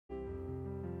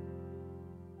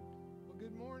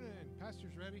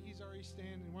pastor's ready. He's already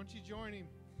standing. Why don't you join him?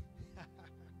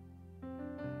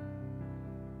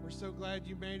 We're so glad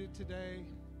you made it today.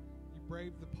 You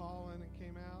braved the pollen and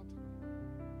came out.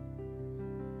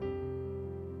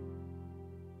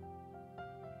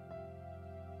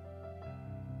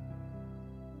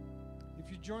 If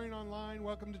you're joining online,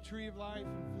 welcome to Tree of Life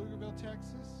in Pflugerville,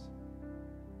 Texas.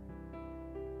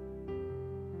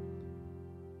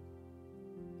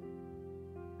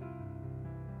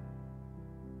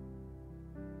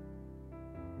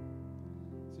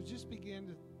 So just begin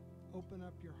to open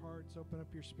up your hearts, open up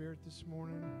your spirit this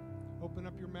morning. Open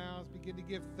up your mouths, begin to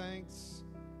give thanks.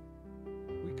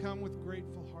 We come with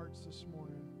grateful hearts this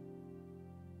morning.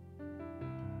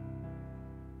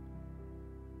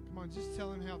 Come on, just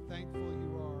tell him how thankful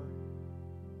you are.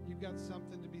 You've got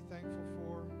something to be thankful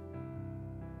for.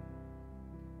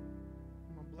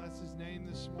 Come on, bless his name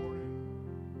this morning.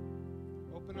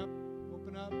 Open up,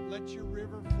 let your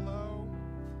river flow.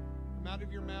 From out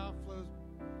of your mouth flows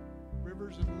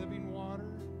rivers of living water.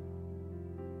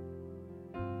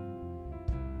 Oh,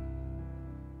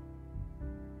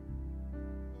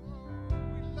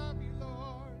 we love you,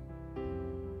 Lord.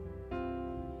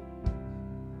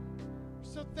 We're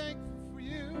so thankful for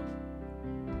you.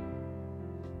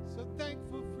 So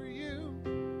thankful for you.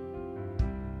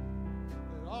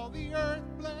 Let all the earth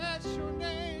bless your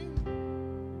name.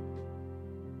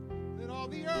 Let all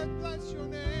the earth bless your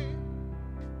name.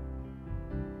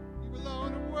 You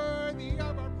alone are worthy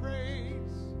of our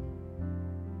praise.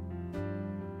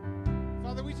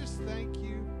 Father, we just thank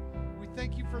you. We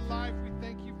thank you for life. We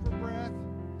thank you for breath.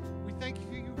 We thank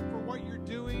you for what you're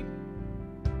doing.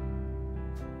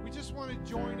 We just want to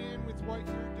join in with what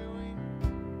you're doing.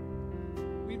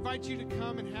 We invite you to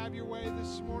come and have your way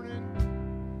this morning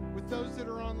with those that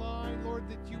are online. Lord,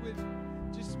 that you would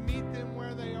just meet them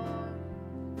where they are.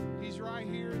 He's right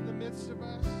here in the midst of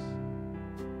us.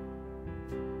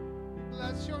 We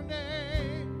bless your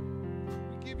name.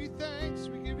 We give you thanks.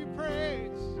 We give you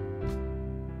praise.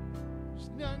 There's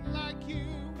none like you.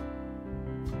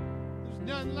 There's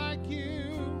none like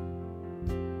you.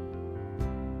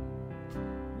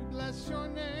 We bless your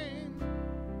name.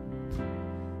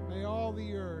 May all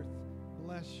the earth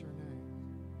bless your name.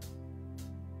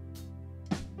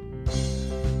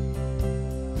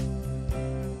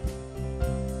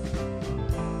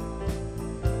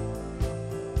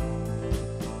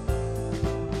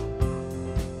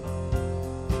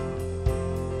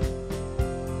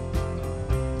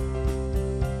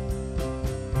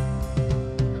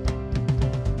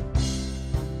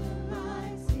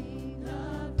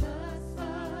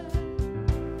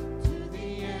 To the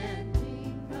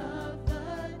ending of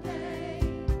the day.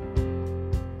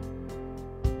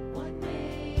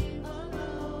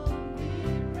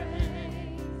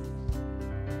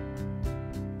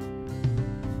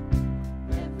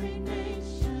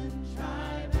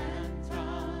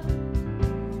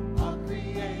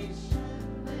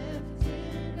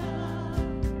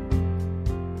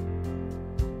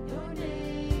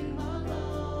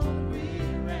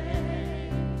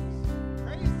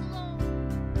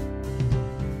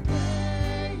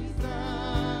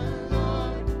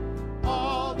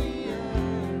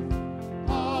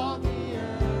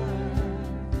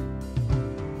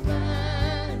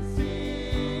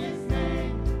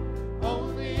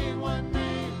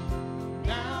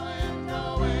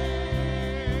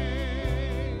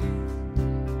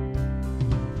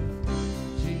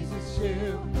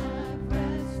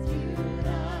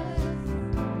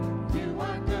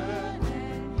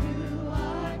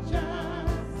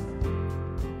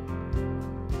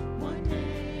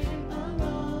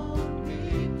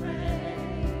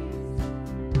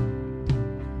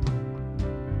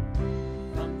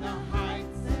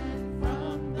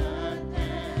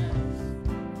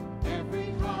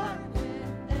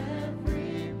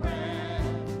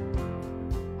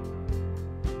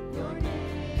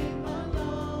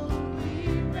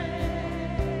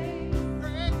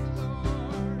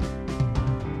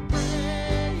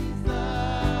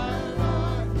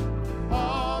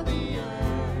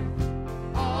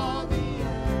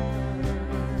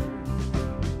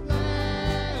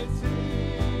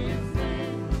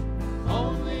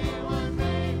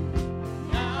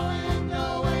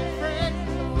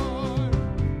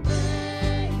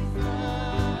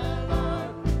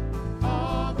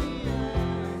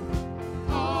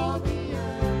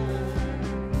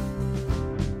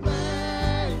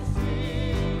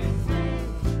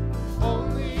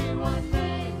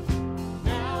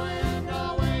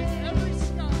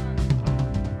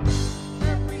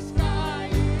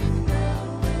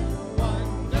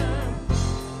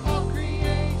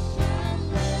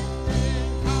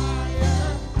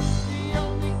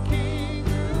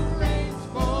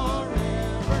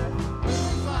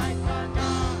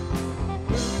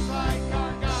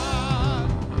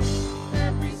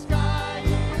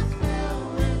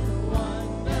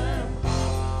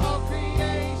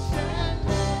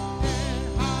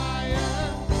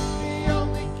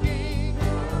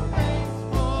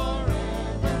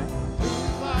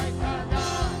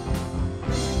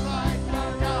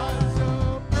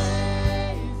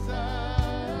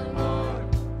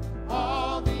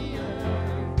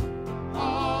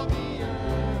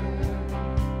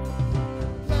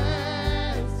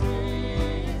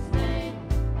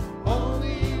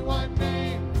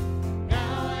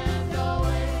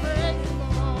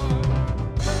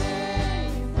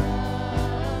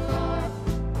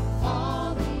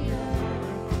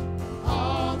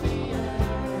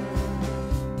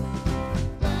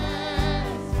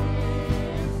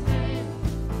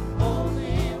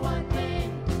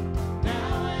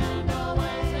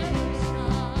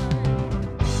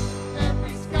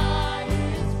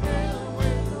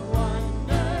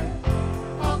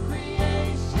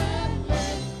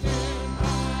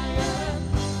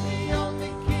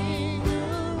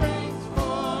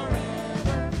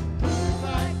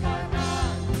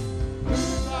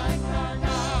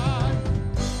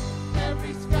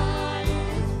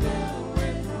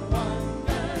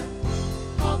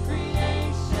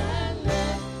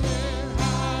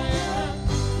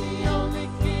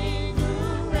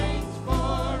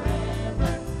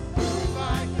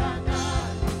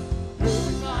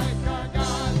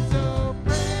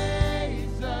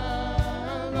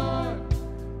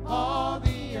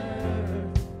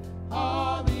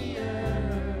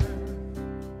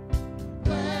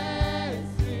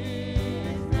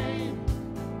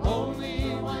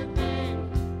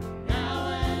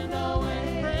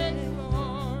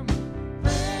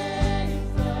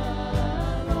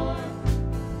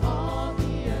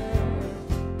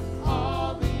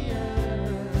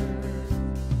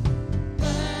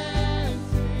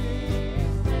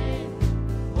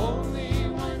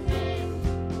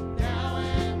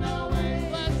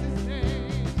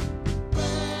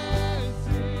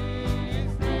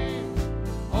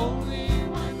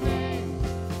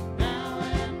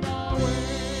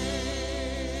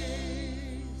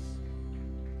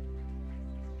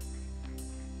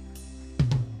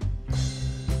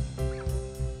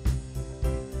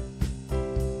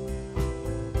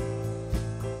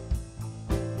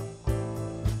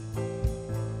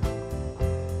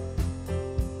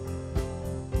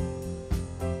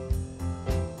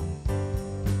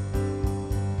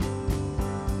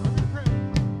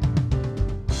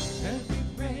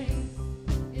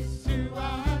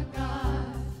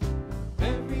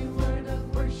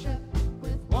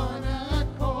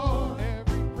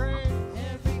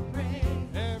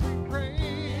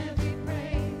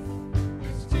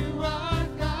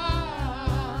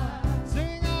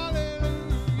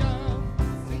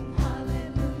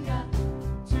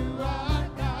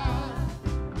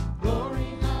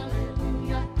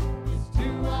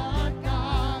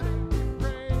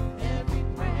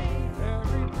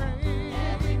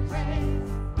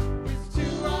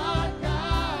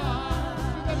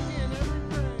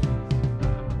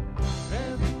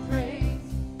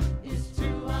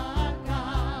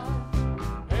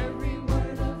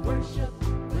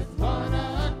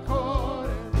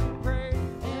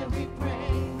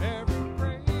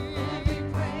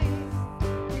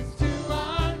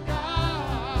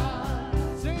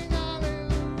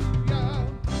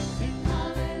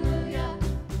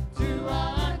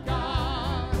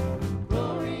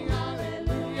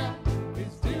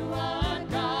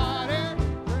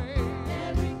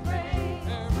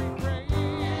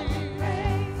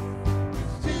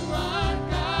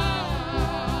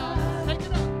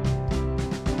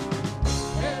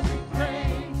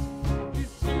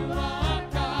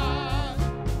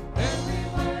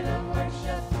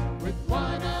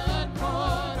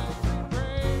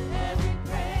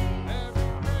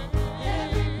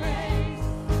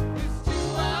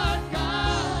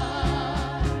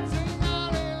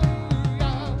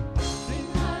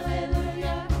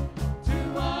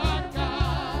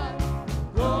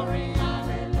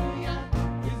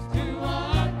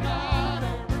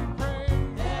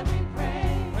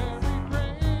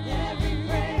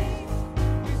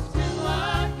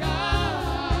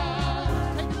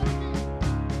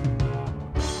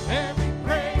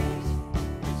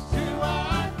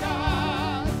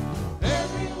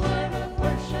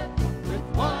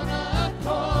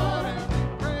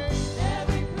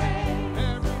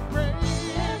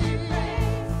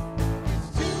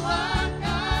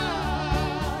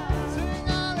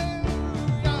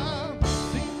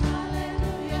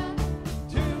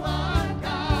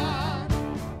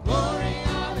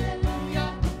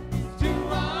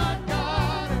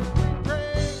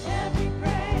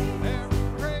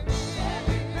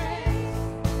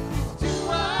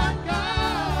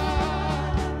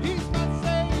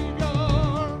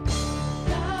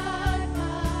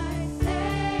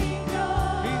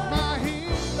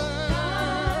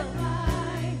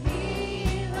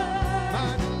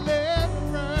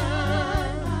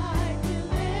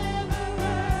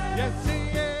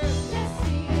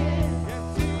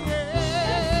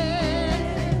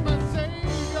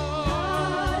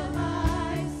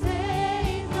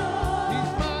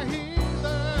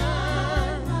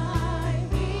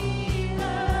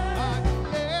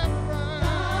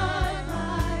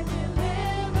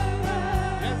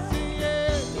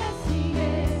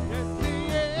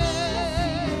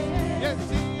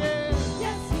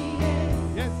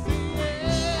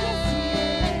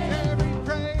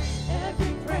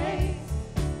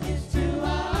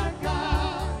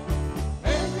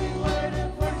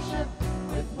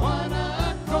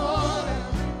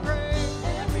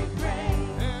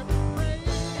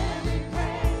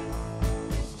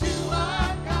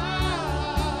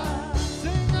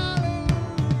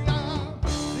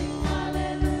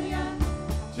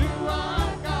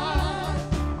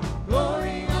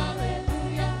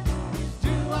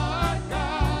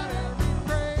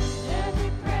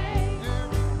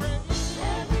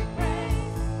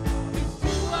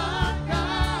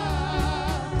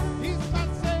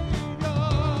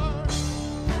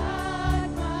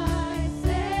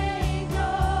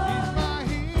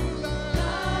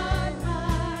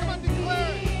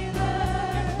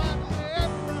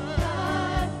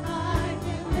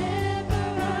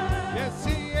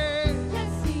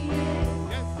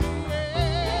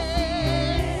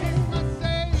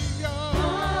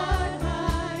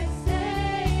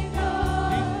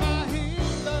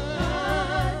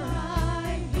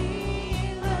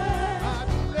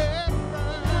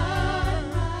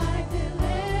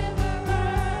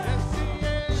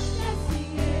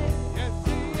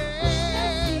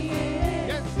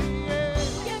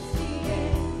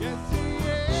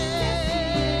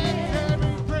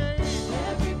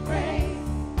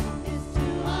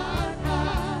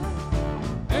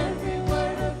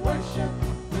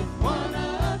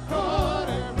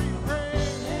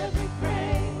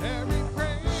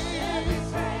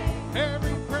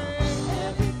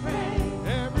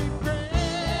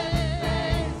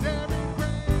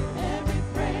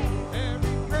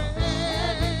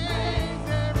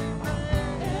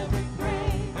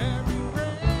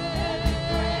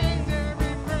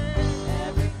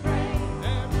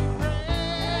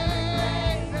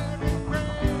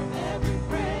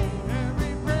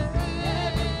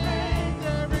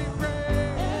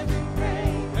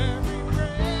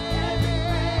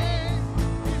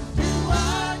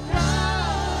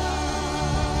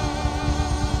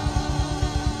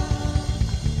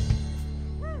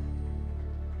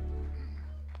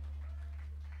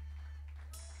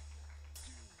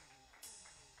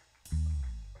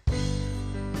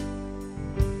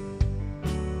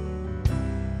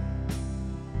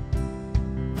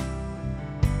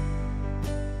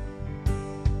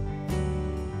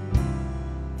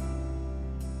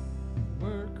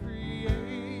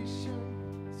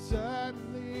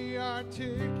 suddenly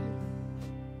articulate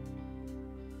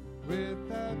with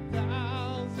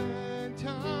 1,000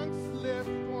 tongues lift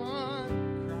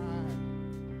one cry.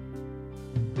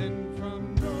 Then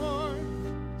from north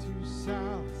to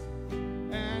south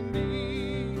and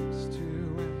east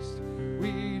to west,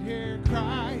 we'd hear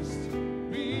Christ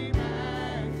be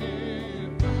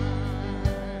magnified.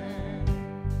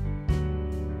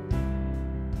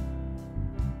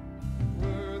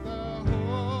 Were the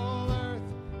whole earth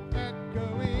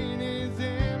echoing His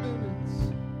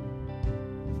eminence,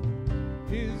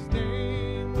 His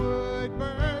name would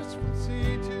burst from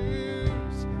sea to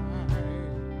sky,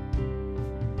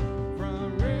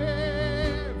 from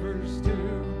rivers to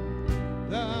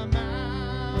the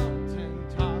mountain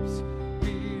tops.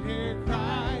 We'd hear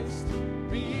Christ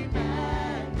be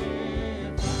magnified.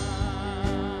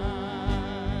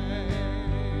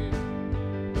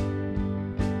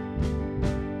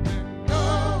 And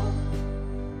oh,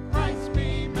 Christ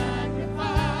be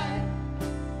magnified.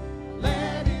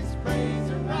 Let His praise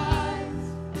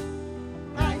arise.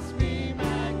 Christ be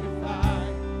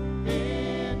magnified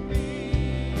in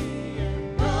me.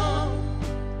 And oh,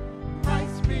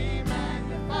 Christ be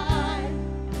magnified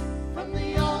from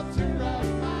the altar of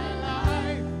my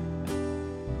life.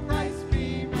 Christ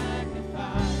be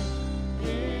magnified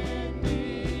in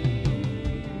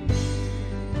me.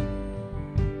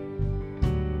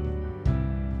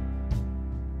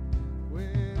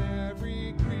 When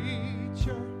every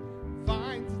creature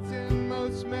finds its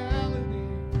inmost melody,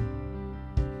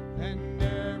 and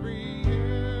every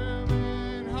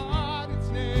human heart its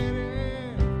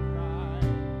native cry,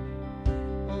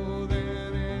 oh,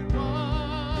 then in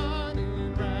one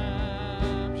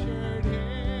enraptured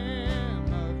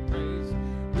hymn of praise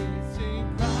we sing,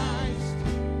 Christ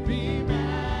be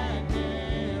magnified.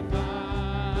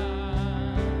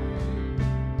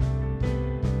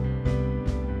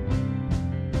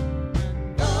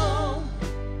 And oh,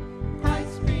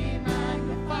 Christ be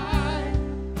magnified.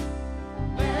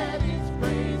 Let His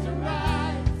praise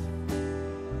arise.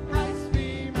 Christ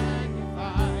be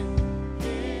magnified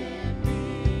in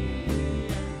me.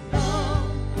 And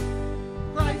oh,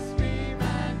 Christ be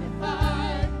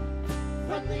magnified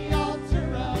from the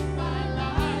altar of my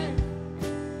life.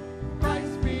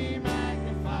 Christ be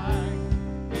magnified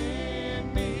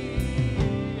in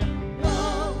me. And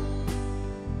oh,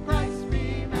 Christ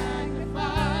be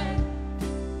magnified.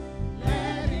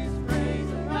 Let His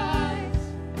praise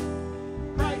arise.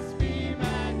 Christ be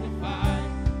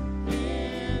magnified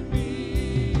in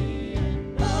me.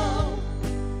 And oh,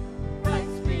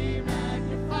 Christ be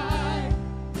magnified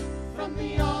from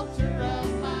the altar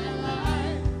of my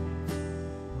life.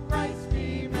 Christ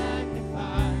be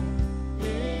magnified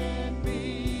in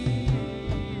me.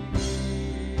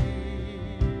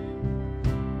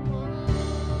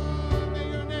 Oh, may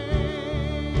your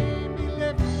name be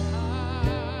lifted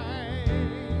high.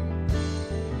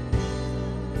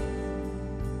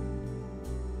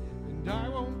 And I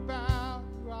won't bow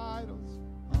to idols.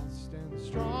 I'll stand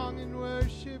strong and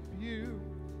worship you.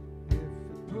 If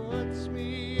it puts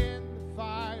me in the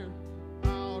fire,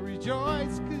 I'll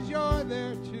rejoice 'cause you're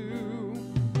there too.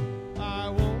 I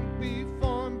won't be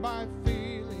formed by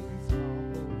feelings.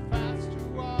 I'll hold fast to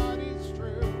what is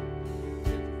true.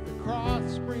 If the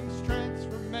cross brings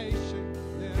transformation,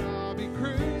 then I'll be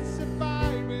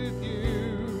crucified with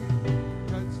you.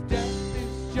 'Cause death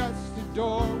is just a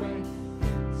doorway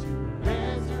into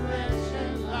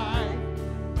resurrection life.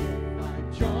 If I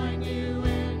join you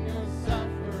in your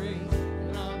suffering,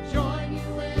 then I'll join you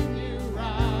when you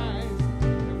rise.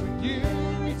 And when you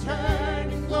return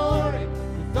in glory,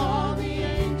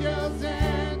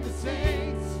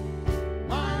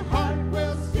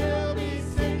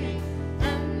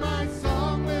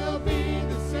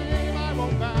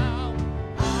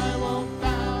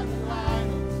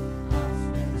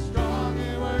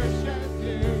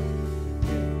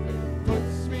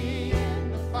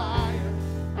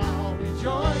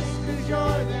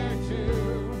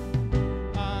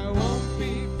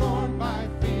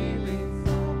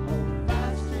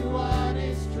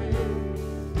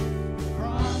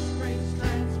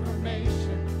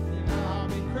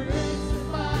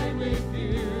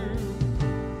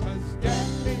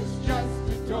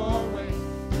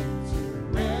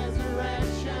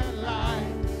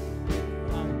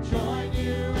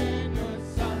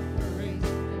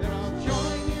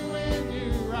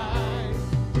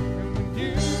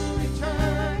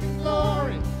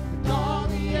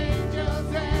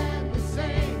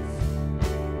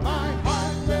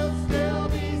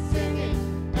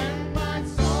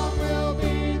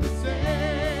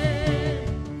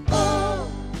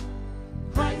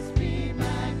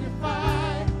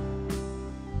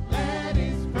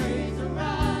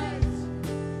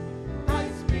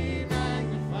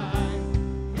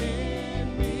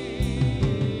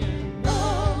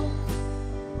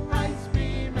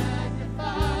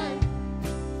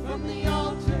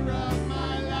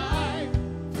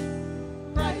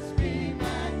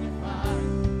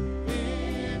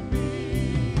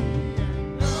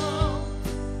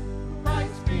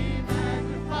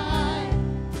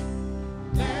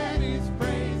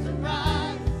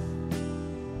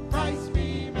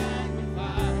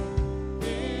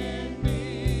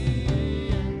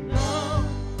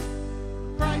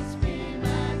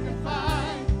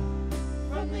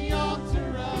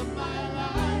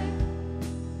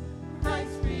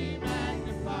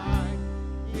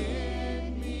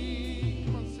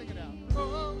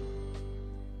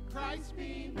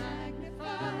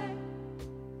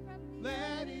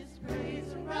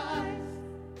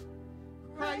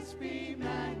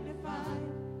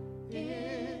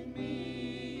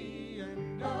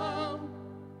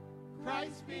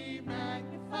 be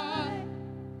magnified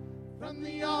from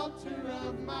the altar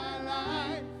of my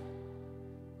life.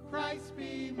 Christ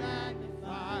be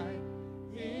magnified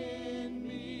in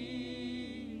me.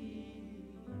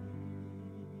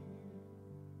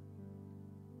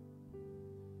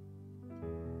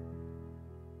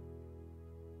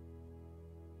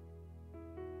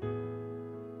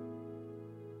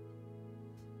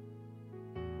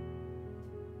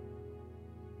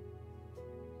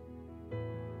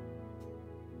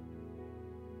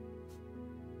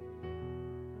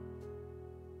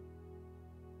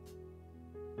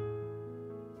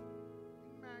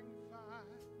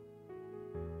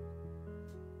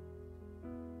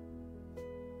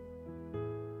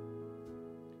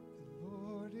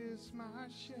 My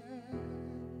shepherd,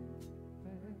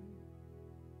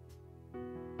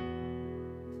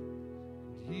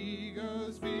 he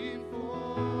goes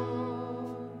before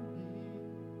me,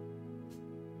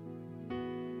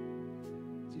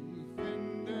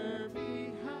 defender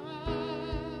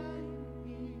behind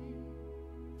me.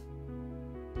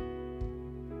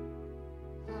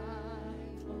 I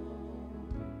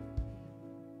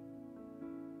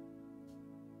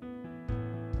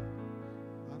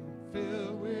I'm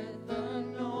filled with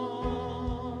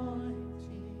anointing.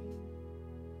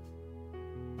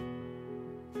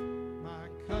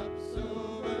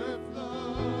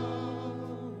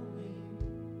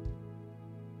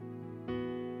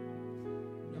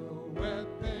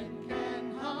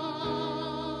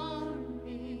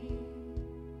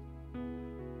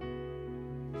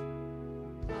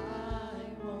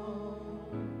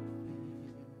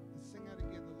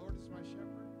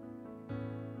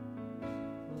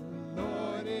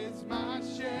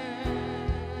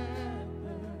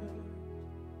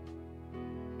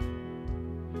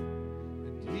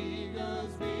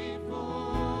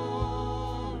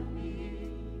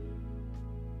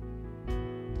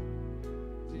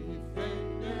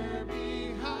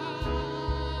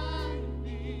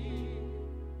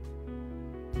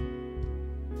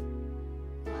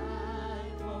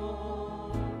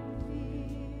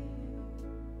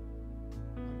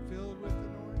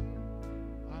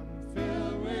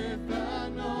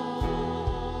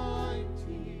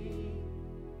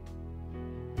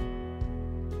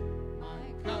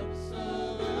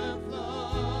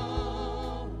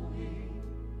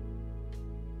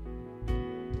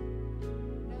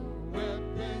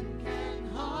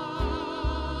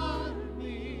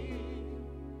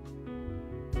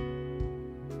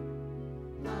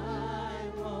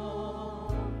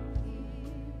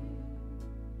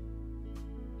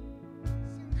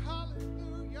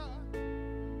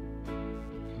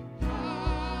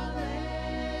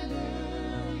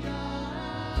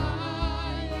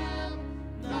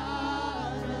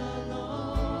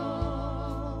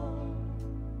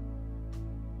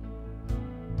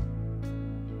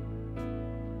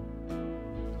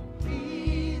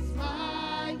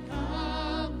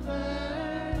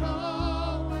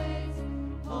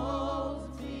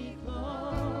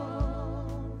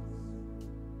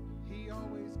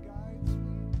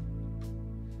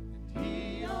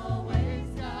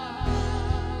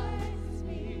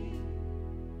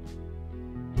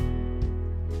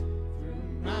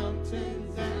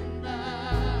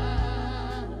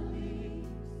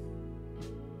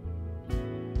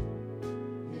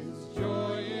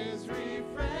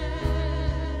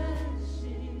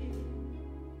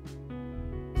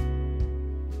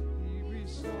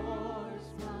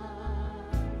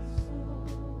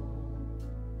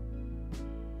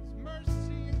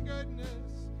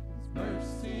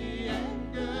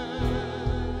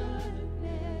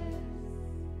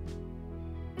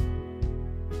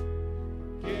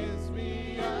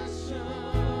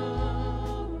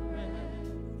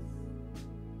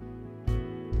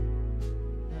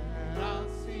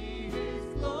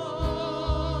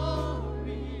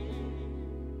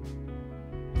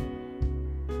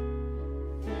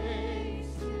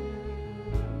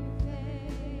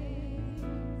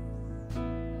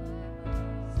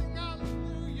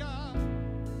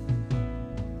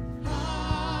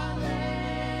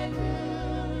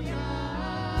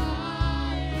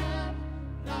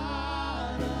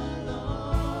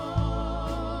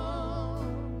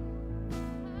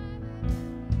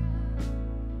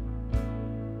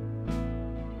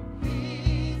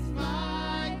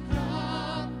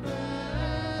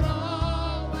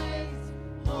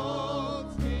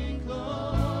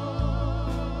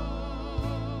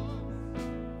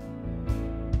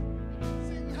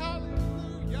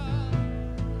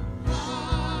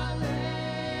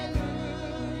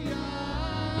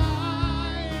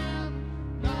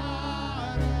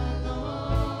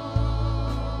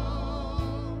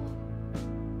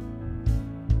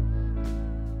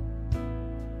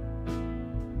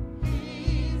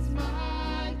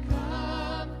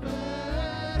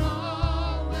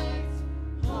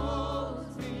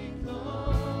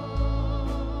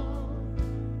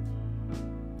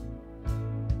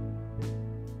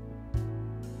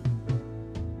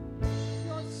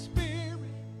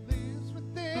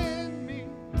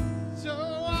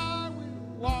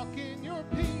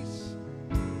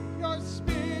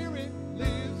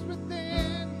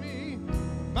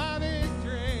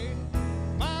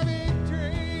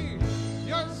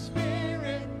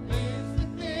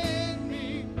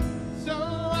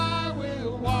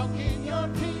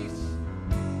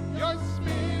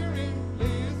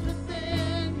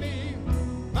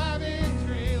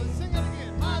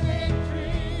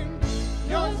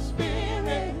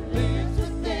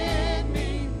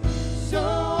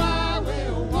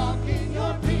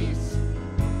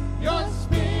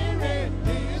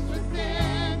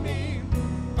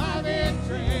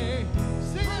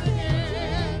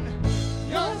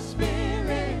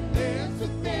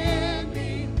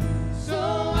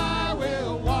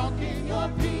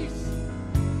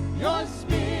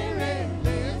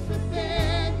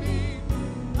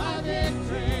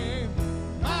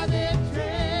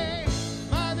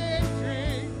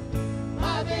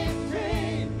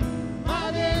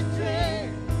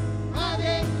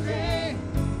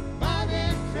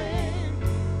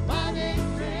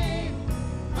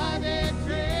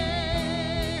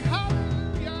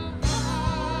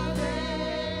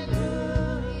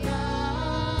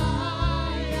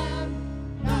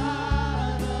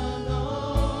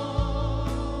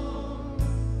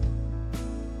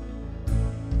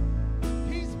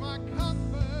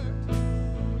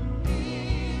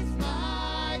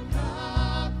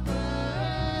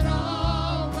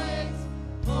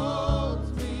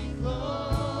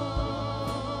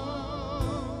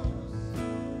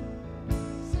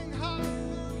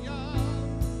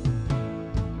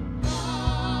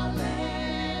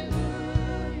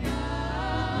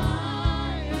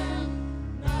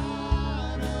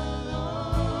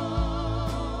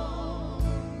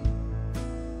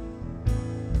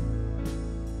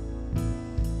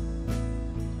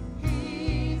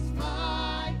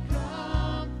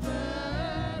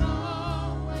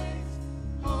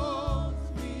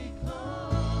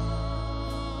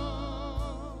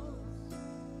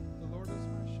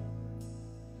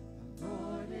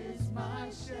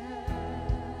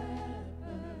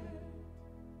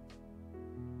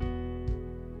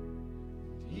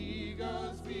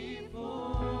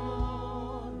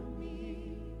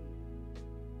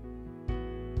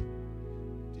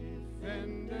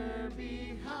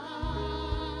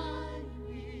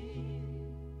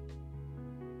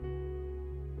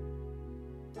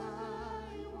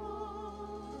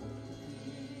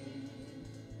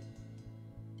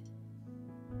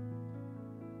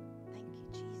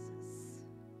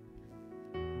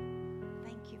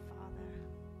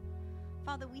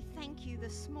 Father, we thank you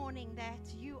this morning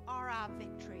that you are our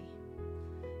victory.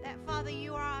 That, Father,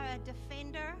 you are a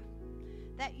defender.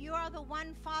 That you are the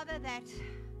one, Father, that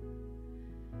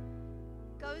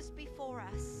goes before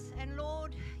us. And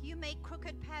Lord, you make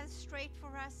crooked paths straight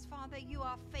for us. Father, you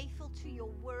are faithful to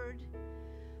your word.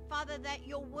 Father, that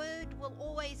your word will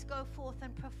always go forth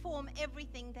and perform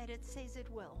everything that it says it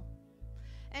will.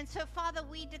 And so, Father,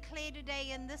 we declare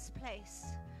today in this place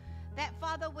that,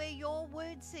 Father, where your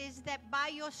word says that by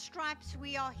your stripes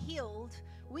we are healed,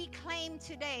 we claim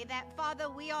today that, Father,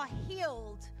 we are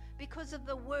healed because of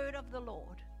the word of the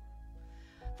Lord.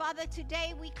 Father,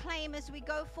 today we claim as we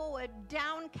go forward,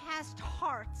 downcast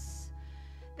hearts,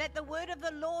 that the word of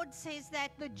the Lord says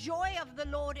that the joy of the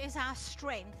Lord is our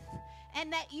strength,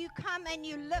 and that you come and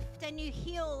you lift and you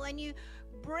heal and you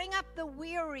bring up the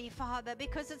weary, Father,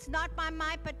 because it's not by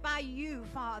might but by you,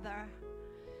 Father.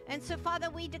 And so, Father,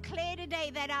 we declare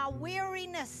today that our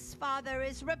weariness, Father,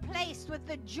 is replaced with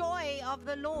the joy of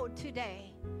the Lord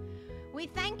today. We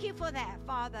thank you for that,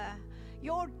 Father.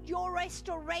 Your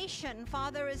restoration,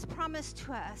 Father, is promised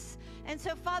to us. And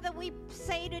so, Father, we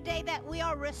say today that we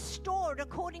are restored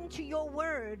according to your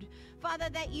word. Father,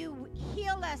 that you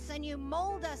heal us and you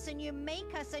mold us and you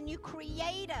make us and you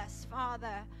create us,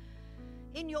 Father,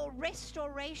 in your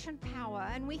restoration power.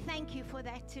 And we thank you for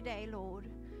that today, Lord.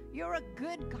 You're a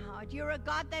good God. You're a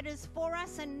God that is for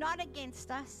us and not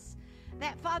against us.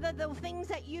 That, Father, the things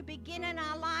that you begin in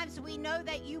our lives, we know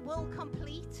that you will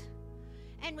complete.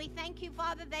 And we thank you,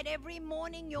 Father, that every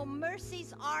morning your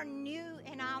mercies are new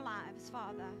in our lives,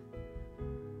 Father.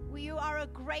 You are a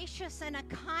gracious and a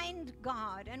kind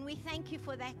God, and we thank you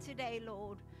for that today,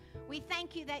 Lord. We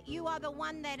thank you that you are the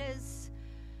one that is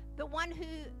the one who,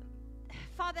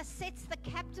 Father, sets the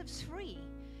captives free.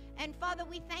 And Father,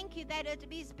 we thank you that it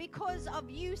is because of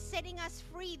you setting us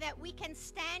free that we can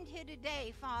stand here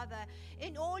today, Father,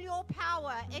 in all your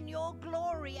power, in your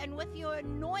glory, and with your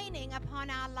anointing upon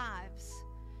our lives.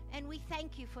 And we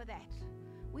thank you for that.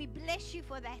 We bless you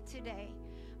for that today.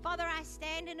 Father, I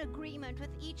stand in agreement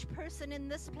with each person in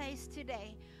this place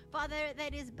today, Father,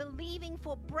 that is believing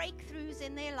for breakthroughs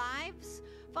in their lives,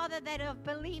 Father, that are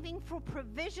believing for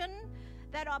provision,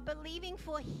 that are believing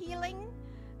for healing,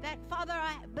 that, Father,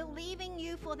 are believing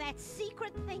you for that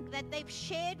secret thing that they've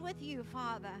shared with you,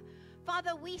 Father.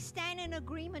 Father, we stand in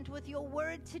agreement with your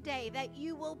word today that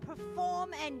you will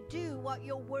perform and do what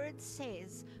your word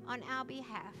says on our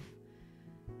behalf.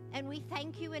 And we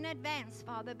thank you in advance,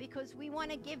 Father, because we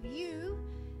want to give you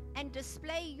and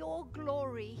display your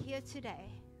glory here today.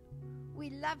 We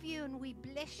love you and we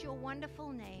bless your wonderful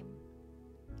name.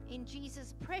 In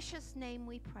Jesus' precious name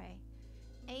we pray.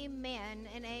 Amen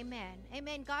and amen.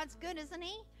 Amen. God's good, isn't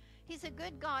he? He's a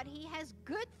good God. He has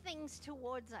good things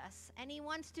towards us, and he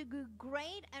wants to do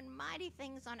great and mighty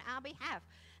things on our behalf.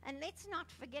 And let's not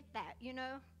forget that. You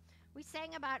know, we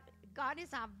sang about God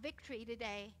is our victory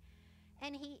today,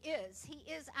 and he is.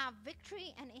 He is our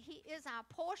victory, and he is our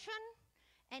portion,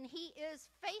 and he is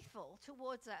faithful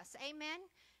towards us. Amen.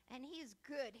 And he is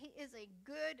good. He is a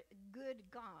good, good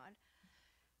God.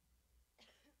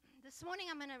 This morning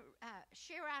I'm going to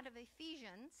share out of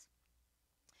Ephesians.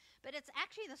 But it's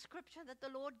actually the scripture that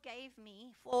the Lord gave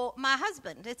me for my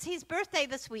husband. It's his birthday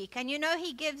this week. And you know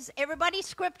he gives everybody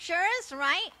scriptures,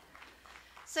 right?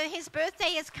 So his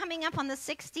birthday is coming up on the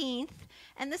 16th.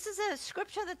 And this is a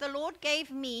scripture that the Lord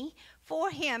gave me for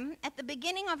him at the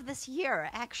beginning of this year,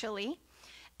 actually.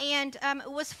 And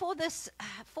it was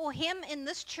for him in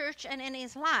this church and in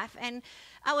his life. And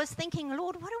I was thinking,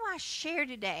 Lord, what do I share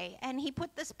today? And he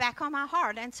put this back on my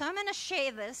heart. And so I'm going to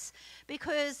share this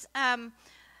because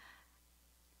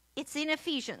it's in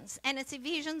Ephesians, and it's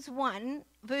Ephesians 1,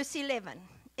 verse 11.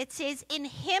 It says, in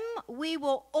him we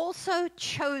were also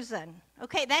chosen.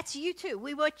 Okay, that's you too.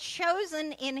 We were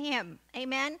chosen in him.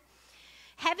 Amen.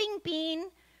 Having been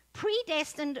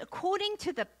predestined according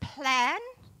to the plan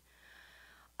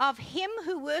of him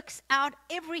who works out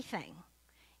everything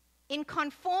in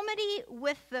conformity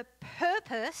with the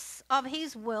purpose of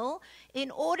his will, in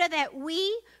order that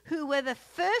we who were the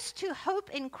first to hope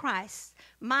in Christ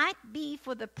might be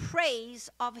for the praise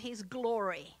of his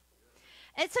glory.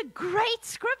 It's a great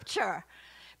scripture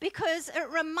because it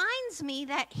reminds me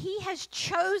that he has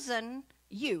chosen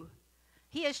you.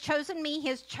 He has chosen me. He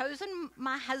has chosen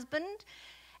my husband.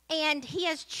 And he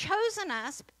has chosen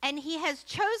us, and he has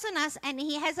chosen us, and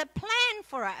he has a plan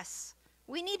for us.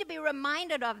 We need to be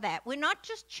reminded of that. We're not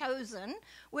just chosen,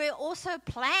 we're also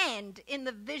planned in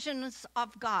the visions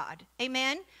of God.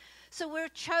 Amen? So we're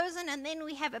chosen, and then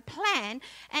we have a plan.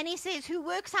 And he says, who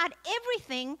works out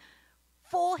everything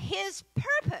for his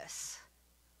purpose.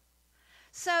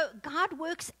 So God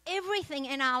works everything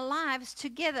in our lives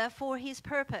together for his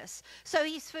purpose. So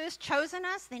he's first chosen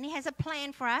us, then he has a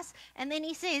plan for us, and then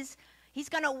he says he's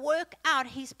going to work out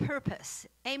his purpose.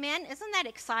 Amen? Isn't that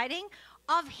exciting?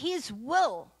 Of his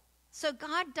will. So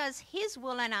God does his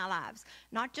will in our lives,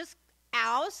 not just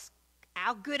ours,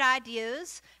 our good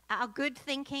ideas, our good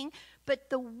thinking,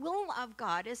 but the will of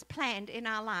God is planned in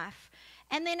our life.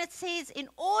 And then it says, in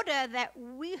order that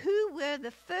we who were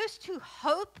the first to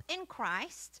hope in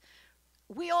Christ,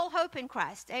 we all hope in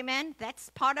Christ, amen? That's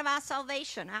part of our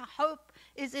salvation. Our hope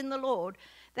is in the Lord,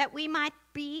 that we might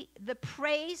be the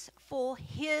praise for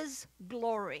his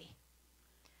glory.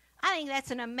 I think that's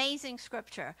an amazing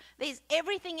scripture. There's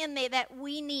everything in there that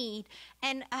we need.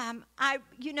 And I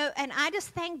just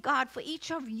thank God for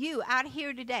each of you out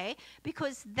here today,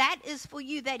 because that is for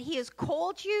you, that he has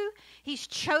called you, he's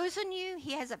chosen you,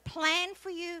 he has a plan for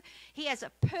you, he has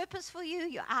a purpose for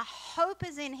you. Our hope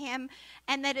is in him,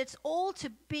 and that it's all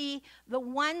to be the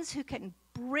ones who can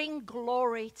bring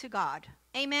glory to God.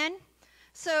 Amen?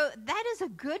 So that is a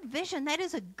good vision. That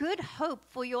is a good hope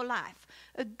for your life.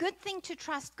 A good thing to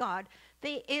trust God.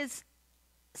 There is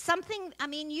something,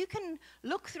 you can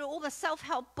look through all the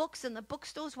self-help books in the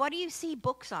bookstores. What do you see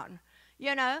books on?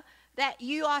 That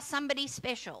you are somebody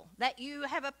special, that you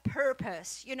have a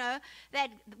purpose, that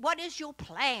what is your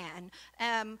plan?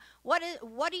 What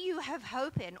do you have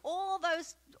hope in? All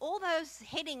those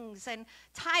headings and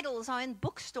titles are in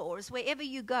bookstores wherever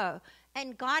you go.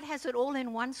 And God has it all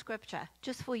in one scripture,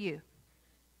 just for you.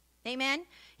 Amen?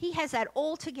 He has that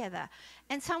all together.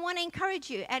 And so I want to encourage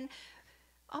you. And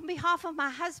on behalf of my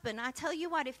husband, I tell you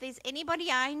what, if there's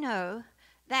anybody I know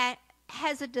that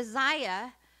has a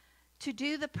desire to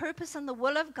do the purpose and the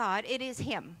will of God, it is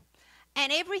him.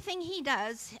 And everything he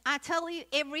does, I tell you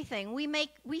everything.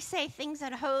 We say things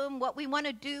at home, what we want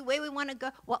to do, where we want to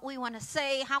go, what we want to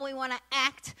say, how we want to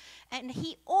act. And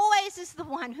he always is the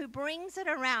one who brings it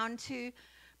around to,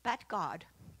 but God.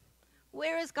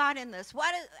 Where is God in this?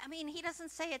 He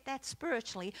doesn't say it that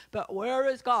spiritually, but where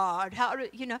is God?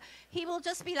 He will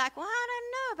just be like, well, I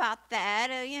don't know about that.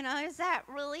 Is that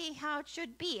really how it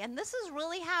should be? And this is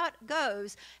really how it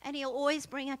goes. And he'll always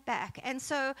bring it back. And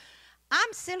so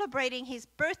I'm celebrating his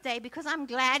birthday because I'm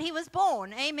glad he was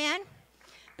born. Amen.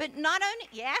 But not only,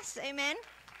 yes, amen.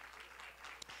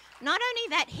 Not only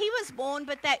that he was born,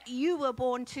 but that you were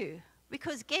born too.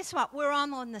 Because guess what? We're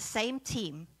all on the same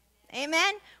team.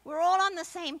 Amen? We're all on the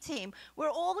same team. We're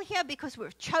all here because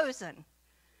we're chosen.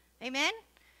 Amen?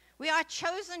 We are a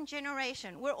chosen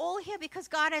generation. We're all here because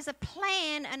God has a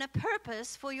plan and a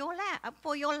purpose for your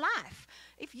life.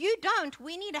 If you don't,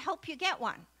 we need to help you get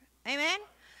one. Amen?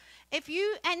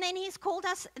 And then he's called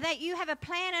us that you have a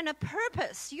plan and a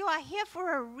purpose. You are here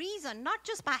for a reason, not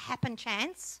just by happen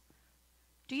chance.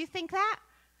 Do you think that?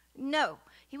 No.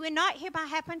 We're not here by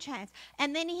happen chance.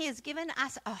 And then he has given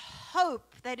us a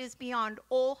hope that is beyond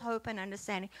all hope and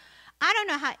understanding. I don't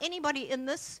know how anybody in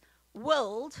this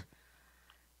world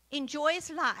enjoys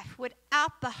life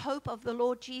without the hope of the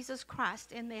Lord Jesus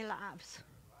Christ in their lives.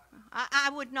 I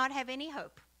would not have any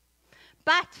hope.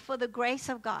 But for the grace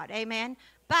of God, amen.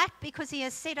 But because he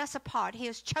has set us apart, he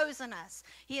has chosen us.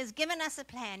 He has given us a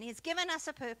plan. He has given us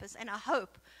a purpose and a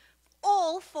hope,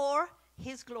 all for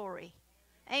his glory.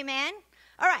 Amen.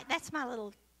 All right, that's my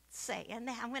little say, and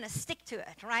I'm going to stick to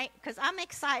it, right? Because I'm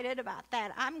excited about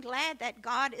that. I'm glad that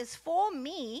God is for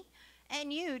me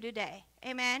and you today.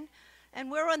 Amen.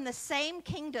 And we're on the same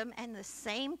kingdom and the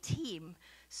same team,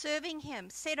 serving him,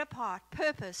 set apart,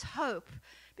 purpose, hope,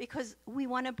 because we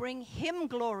want to bring him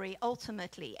glory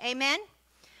ultimately. Amen.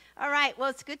 All right, well,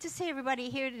 it's good to see everybody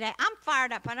here today. I'm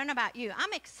fired up. I don't know about you.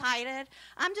 I'm excited.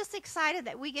 I'm just excited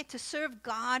that we get to serve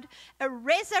God, a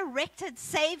resurrected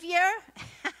Savior.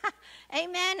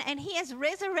 Amen. And he has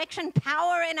resurrection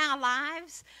power in our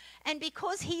lives. And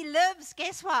because he lives,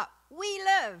 guess what? We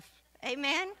live.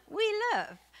 Amen. We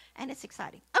live. And it's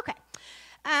exciting. Okay.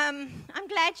 I'm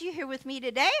glad you're here with me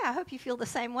today. I hope you feel the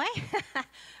same way.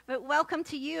 But welcome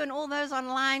to you and all those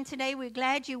online today. We're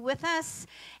glad you're with us.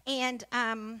 And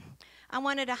I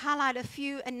wanted to highlight a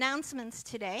few announcements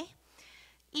today.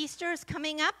 Easter is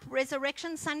coming up,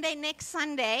 Resurrection Sunday, next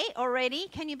Sunday already.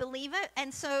 Can you believe it?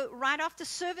 And so right after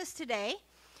service today,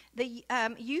 the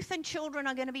youth and children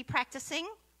are going to be practicing.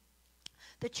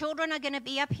 The children are going to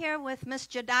be up here with Miss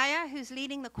Jediah, who's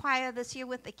leading the choir this year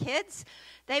with the kids.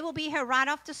 They will be here right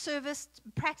after service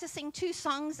practicing 2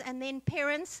 songs, and then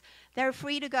parents, they're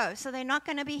free to go. So they're not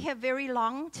going to be here very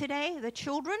long today, the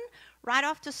children. right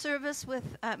after service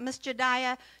with Miss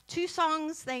Jediah. 2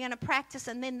 songs they're going to practice,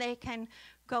 and then they can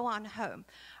go on home.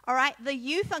 All right, the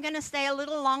youth are going to stay a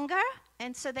little longer,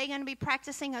 and so they're going to be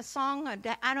practicing a song.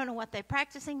 I don't know what they're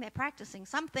practicing. They're practicing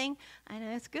something. I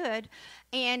know it's good.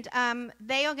 And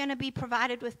they are going to be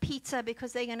provided with pizza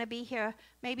because they're going to be here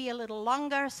maybe a little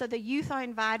longer. So the youth are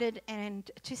invited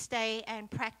and to stay and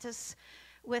practice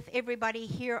with everybody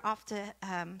here after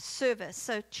service.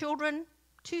 So children,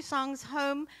 2 songs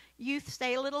home. Youth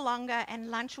stay a little longer, and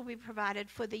lunch will be provided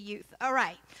for the youth. All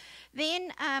right.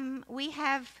 Then we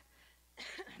have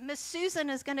Miss Susan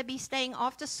is going to be staying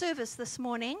after service this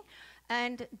morning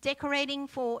and decorating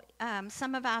for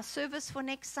some of our service for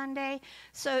next Sunday.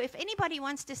 So if anybody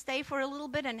wants to stay for a little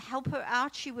bit and help her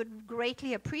out, she would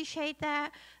greatly appreciate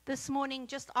that this morning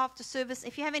just after service.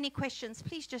 If you have any questions,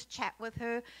 please just chat with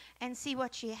her and see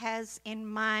what she has in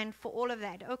mind for all of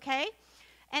that, okay?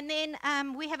 And then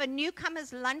we have a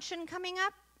newcomers luncheon coming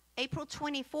up, April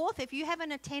 24th. If you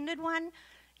haven't attended one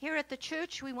here at the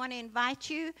church, we want to invite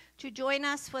you to join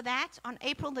us for that on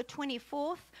April the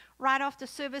 24th. Right after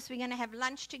service, we're going to have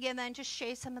lunch together and just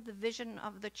share some of the vision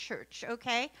of the church,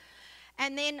 okay?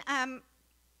 And then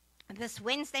this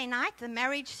Wednesday night, the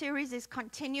marriage series is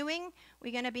continuing.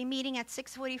 We're going to be meeting at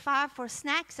 6:45 for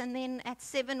snacks, and then at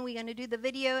 7 we're going to do the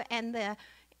video, and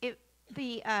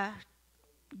the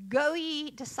GOE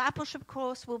discipleship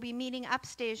course will be meeting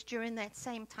upstairs during that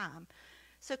same time.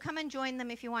 So come and join them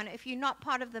if you want. If you're not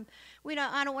part of them,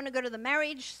 I don't want to go to the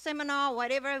marriage seminar,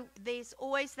 whatever. There's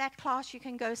always that class you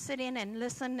can go sit in and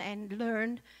listen and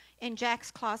learn. In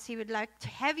Jack's class, he would like to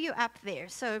have you up there.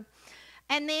 So,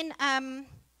 and then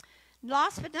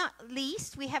last but not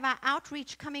least, we have our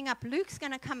outreach coming up. Luke's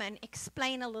going to come and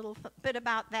explain a little bit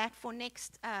about that for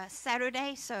next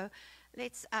Saturday. So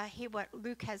let's hear what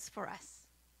Luke has for us.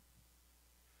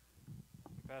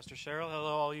 Pastor Cheryl,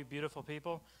 hello all you beautiful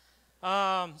people.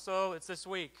 So it's this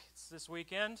week. It's this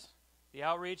weekend. The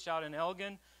outreach out in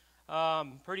Elgin.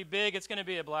 Pretty big. It's going to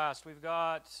be a blast. We've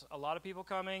got a lot of people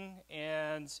coming,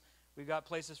 and we've got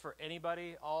places for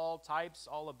anybody, all types,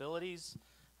 all abilities.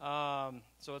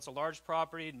 So it's a large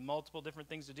property, multiple different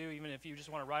things to do, even if you just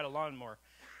want to ride a lawnmower,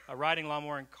 a riding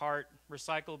lawnmower and cart,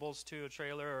 recyclables to a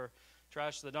trailer, or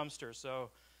trash to the dumpster. So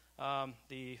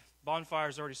the bonfire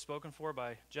is already spoken for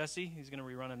by Jesse. He's going to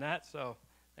be running that. So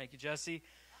thank you, Jesse.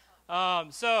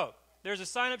 So there's a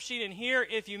sign-up sheet in here.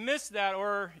 If you missed that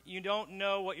or you don't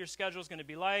know what your schedule is going to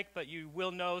be like, but you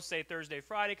will know, say, Thursday,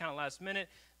 Friday, kind of last minute,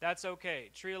 that's okay.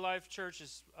 Tree of Life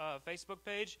Church's Facebook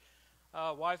page,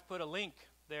 wife put a link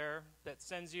there that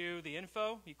sends you the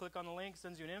info. You click on the link,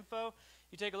 sends you an info.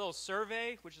 You take a little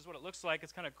survey, which is what it looks like.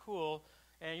 It's kind of cool.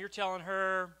 And you're telling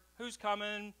her who's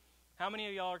coming, how many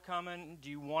of y'all are coming, do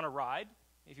you want to ride?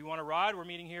 If you want to ride, we're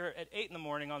meeting here at 8 in the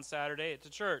morning on Saturday at the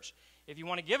church. If you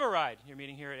want to give a ride, you're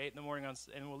meeting here at 8 in the morning,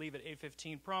 and we'll leave at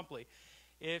 8:15 promptly.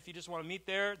 If you just want to meet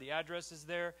there, the address is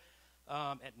there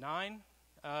at 9.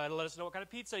 It'll let us know what kind of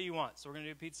pizza you want. So we're going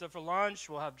to do pizza for lunch.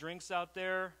 We'll have drinks out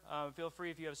there. Feel free,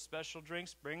 if you have special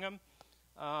drinks, bring them.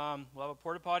 We'll have a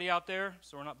porta potty out there,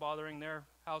 so we're not bothering their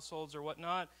households or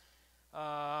whatnot.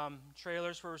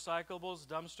 Trailers for recyclables,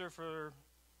 dumpster for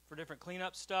different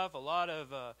cleanup stuff, a lot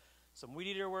of some weed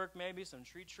eater work maybe, some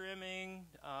tree trimming,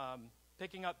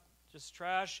 picking up just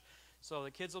trash. So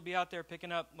the kids will be out there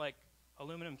picking up like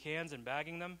aluminum cans and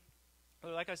bagging them.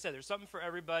 Like I said, there's something for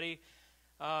everybody.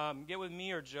 Get with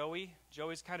me or Joey.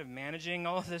 Joey's kind of managing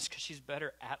all of this because she's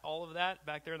better at all of that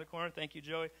back there in the corner. Thank you,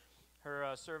 Joey.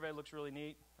 Her survey looks really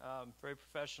neat, very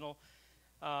professional.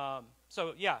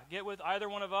 So yeah, get with either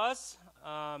one of us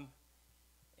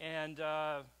and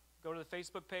go to the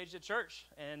Facebook page at church,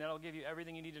 and that'll give you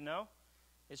everything you need to know.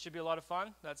 It should be a lot of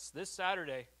fun. That's this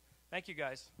Saturday. Thank you,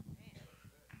 guys.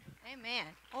 Amen.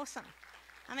 Awesome.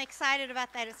 I'm excited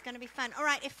about that. It's going to be fun. All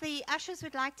right, if the ushers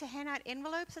would like to hand out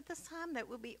envelopes at this time, that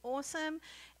would be awesome.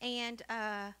 And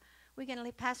we're going to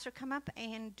let Pastor come up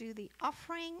and do the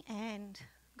offering and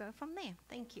go from there.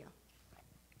 Thank you.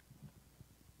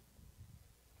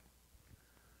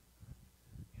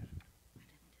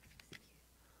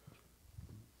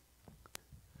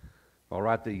 All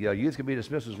right, the youth can be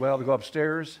dismissed as well to go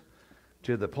upstairs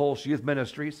to the TOLC Youth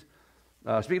Ministries.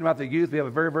 Speaking about the youth, we have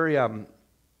a very, very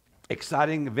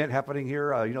exciting event happening here.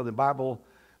 The Bible,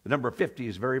 the number 50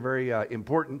 is very, very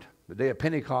important. The day of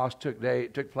Pentecost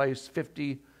took place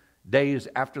 50 days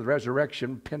after the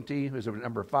resurrection. Pente is the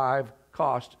number 5,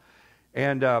 cost.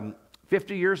 And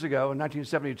 50 years ago, in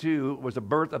 1972, was the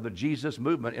birth of the Jesus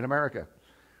movement in America.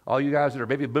 All you guys that are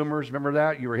baby boomers, remember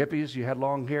that? You were hippies, you had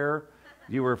long hair.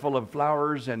 You were full of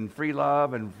flowers and free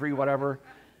love and free whatever.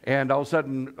 And all of a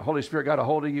sudden, the Holy Spirit got a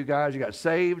hold of you guys. You got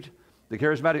saved. the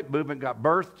charismatic movement got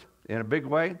birthed in a big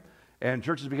way, and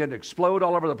churches began to explode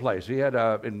all over the place. We had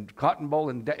in Cotton Bowl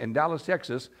in Dallas,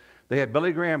 Texas, they had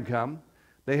Billy Graham come.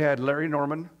 They had Larry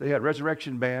Norman. They had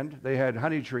Resurrection Band. They had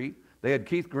Honey Tree. They had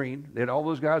Keith Green. They had all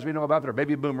those guys we know about that are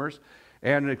baby boomers.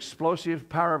 And an explosive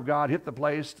power of God hit the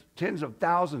place. Tens of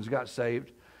thousands got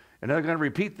saved. And they're going to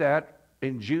repeat that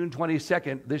in June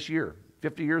 22nd this year.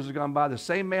 50 years has gone by. The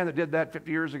same man that did that 50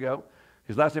 years ago,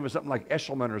 his last name was something like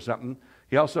Eshelman or something.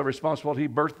 He also responsible. He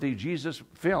birthed the Jesus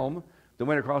film that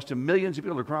went across to millions of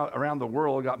people around the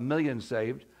world, got millions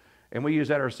saved. And we use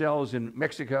that ourselves in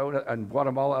Mexico and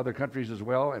Guatemala, other countries as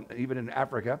well, and even in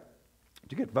Africa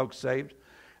to get folks saved.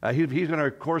 He's going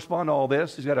to correspond to all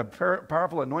this. He's got a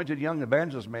powerful, anointed young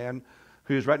evangelist man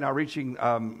who's right now reaching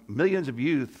millions of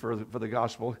youth for the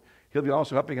gospel. He'll be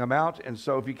also helping them out. And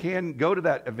so if you can, go to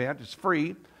that event. It's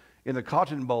free in the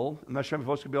Cotton Bowl. I'm not sure if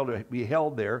folks will be able to be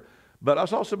held there. But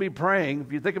us also be praying,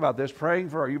 if you think about this,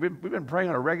 we've been praying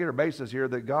on a regular basis here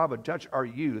that God would touch our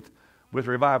youth with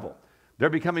revival. They're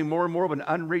becoming more and more of an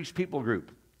unreached people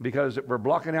group because we're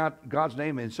blocking out God's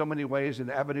name in so many ways in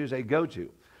the avenues they go to.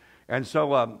 And so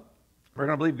we're going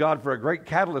to believe God for a great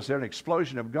catalyst there, an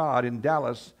explosion of God in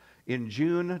Dallas in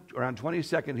June, around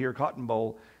 22nd here, Cotton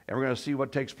Bowl. And we're going to see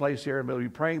what takes place here. And we'll be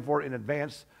praying for it in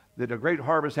advance that a great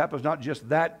harvest happens not just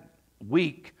that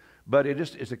week, but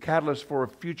it's a catalyst for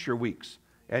future weeks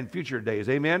and future days.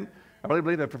 Amen? I really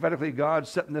believe that prophetically God's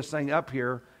setting this thing up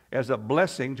here as a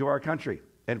blessing to our country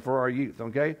and for our youth,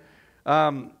 okay?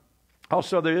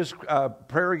 Also, there is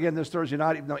prayer again this Thursday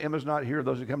night, even though Emma's not here.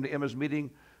 Those who come to Emma's meeting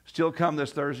still come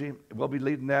this Thursday. We'll be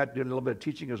leading that, doing a little bit of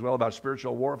teaching as well about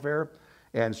spiritual warfare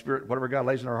and whatever God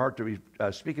lays in our heart to be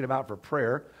speaking about for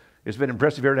prayer. It's been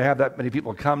impressive here to have that many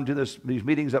people come to these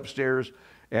meetings upstairs.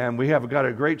 And we have got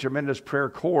a great, tremendous prayer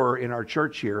corps in our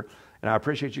church here. And I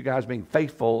appreciate you guys being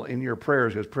faithful in your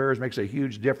prayers because prayers makes a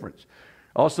huge difference.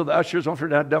 Also, the ushers, once we're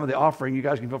done with the offering, you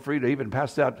guys can feel free to even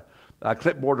pass that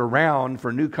clipboard around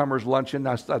for newcomers luncheon.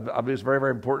 I believe it's very,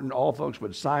 very important. All folks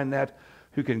would sign that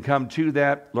who can come to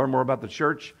that, learn more about the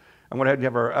church. I'm going to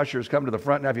have our ushers come to the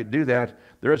front. Now, if you do that,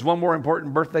 there is one more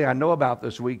important birthday I know about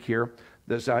this week here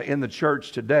that's in the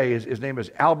church today. His name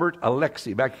is Albert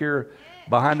Alexi. Back here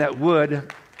behind that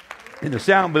wood in the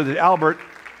sound booth, Albert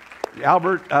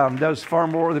does far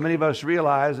more than many of us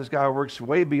realize. This guy works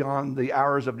way beyond the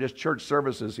hours of just church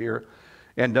services here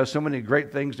and does so many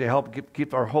great things to help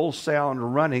keep our whole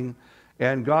sound running.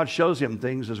 And God shows him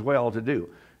things as well to do.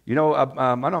 You know,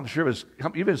 I'm not sure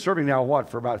you've been serving now,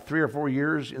 for about 3 or 4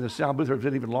 years in the sound booth, or it's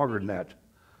been even longer than that?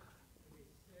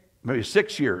 Maybe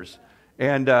 6 years.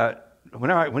 And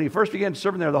when he first began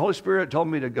serving there, the Holy Spirit told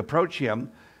me to approach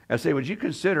him and say, would you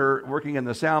consider working in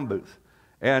the sound booth?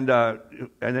 And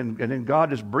then God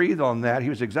just breathed on that. He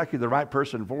was exactly the right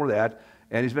person for that.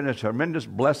 And he's been a tremendous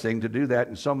blessing to do that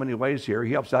in so many ways here.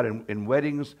 He helps out in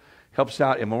weddings, helps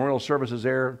out in memorial services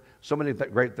there, so many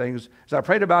great things. As I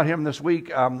prayed about him this week,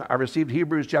 I received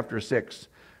Hebrews chapter 6,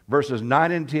 verses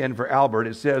 9 and 10 for Albert.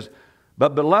 It says,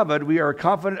 but beloved, we are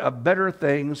confident of better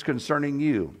things concerning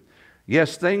you.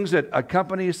 Yes, things that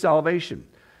accompany salvation.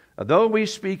 Though we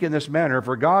speak in this manner,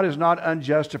 for God is not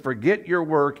unjust to forget your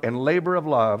work and labor of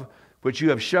love, which you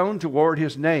have shown toward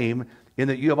his name, in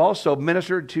that you have also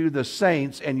ministered to the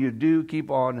saints, and you do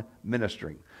keep on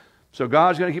ministering. So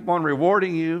God's going to keep on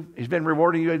rewarding you. He's been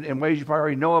rewarding you in ways you probably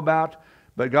already know about,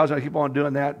 but God's going to keep on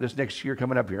doing that this next year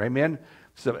coming up here. Amen?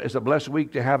 So it's a blessed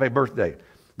week to have a birthday.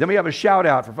 Then we have a shout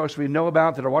out for folks we know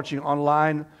about that are watching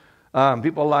online.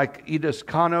 People like Edith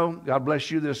Cano, God bless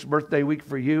you this birthday week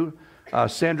for you.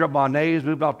 Sandra Bonet has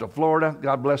moved off to Florida.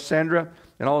 God bless Sandra.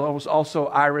 And also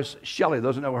Iris Shelley.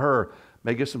 Those who know her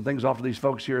may get some things off to these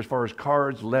folks here as far as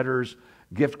cards, letters,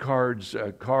 gift cards,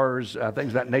 cars, things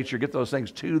of that nature. Get those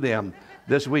things to them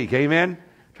this week. Amen?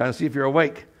 Trying to see if you're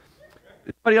awake.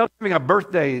 Anybody else having a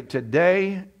birthday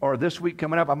today or this week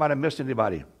coming up? I might have missed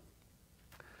anybody.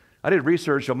 I did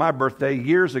research on my birthday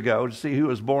years ago to see who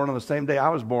was born on the same day I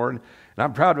was born. And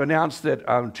I'm proud to announce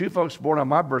that 2 folks born on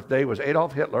my birthday was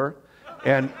Adolf Hitler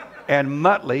and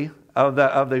Muttley of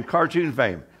the cartoon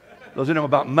fame. Those who know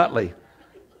about Muttley.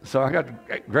 So I got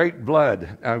great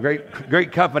blood,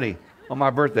 great company on my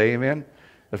birthday, amen.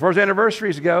 As far as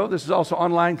anniversaries go, this is also an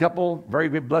online couple, very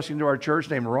good blessing to our church,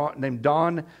 named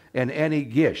Don and Annie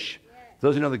Gish.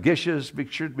 Those who know the Gishes, be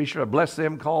sure to bless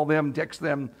them, call them, text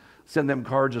them, send them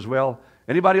cards as well.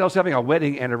 Anybody else having a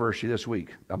wedding anniversary this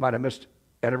week? I might have missed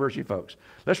anniversary folks.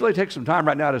 Let's really take some time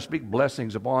right now to speak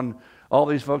blessings upon all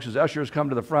these folks as ushers come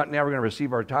to the front. Now we're going to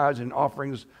receive our tithes and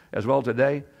offerings as well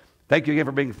today. Thank you again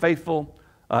for being faithful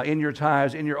in your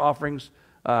tithes, in your offerings.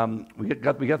 We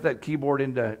got that keyboard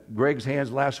into Greg's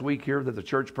hands last week here that the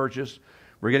church purchased.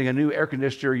 We're getting a new air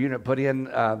conditioner unit put in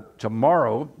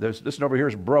tomorrow. This one over here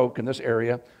is broke in this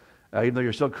area. Even though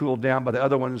you're still cooled down by the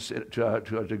other ones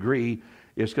to a degree,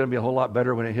 it's going to be a whole lot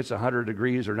better when it hits 100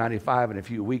 degrees or 95 in a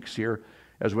few weeks here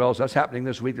as well. So that's happening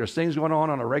this week. There's things going on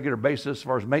a regular basis as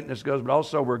far as maintenance goes, but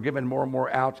also we're giving more and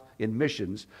more out in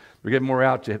missions. We're giving more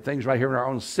out to things right here in our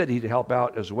own city to help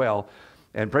out as well.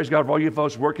 And praise God for all you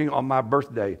folks working on my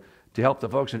birthday to help the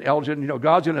folks in Elgin. You know,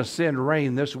 God's going to send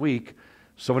rain this week.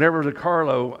 So whenever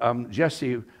DeCarlo,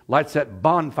 Jesse lights that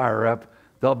bonfire up,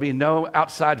 there'll be no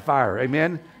outside fire.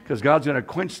 Amen? Because God's going to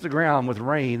quench the ground with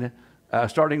rain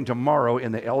starting tomorrow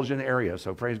in the Elgin area.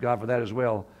 So praise God for that as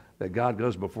well, that God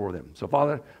goes before them. So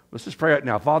Father, let's just pray right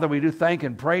now. Father, we do thank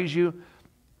and praise you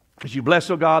as you bless,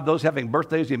 oh God, those having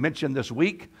birthdays you mentioned this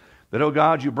week, that, oh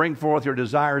God, you bring forth your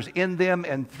desires in them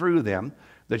and through them,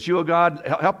 that you, oh God,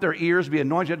 help their ears be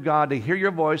anointed, God, to hear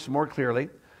your voice more clearly,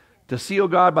 to see, oh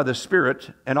God, by the Spirit,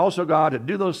 and also, God, to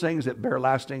do those things that bear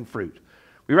lasting fruit.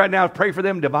 We right now pray for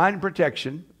them divine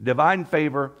protection, divine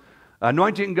favor,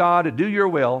 anointing, God, to do your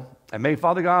will, and may,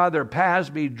 Father God, their paths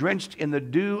be drenched in the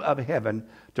dew of heaven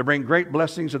to bring great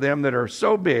blessings to them that are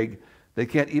so big they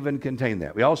can't even contain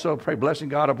that. We also pray blessing,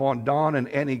 God, upon Dawn and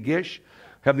Annie Gish,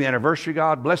 having the anniversary,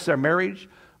 God. Bless their marriage,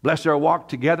 bless their walk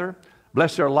together,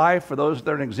 bless their life for those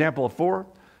they're an example for.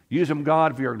 Use them,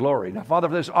 God, for your glory. Now, Father,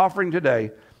 for this offering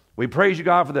today, we praise you,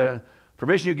 God, for the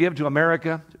permission you give to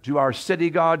America, to our city,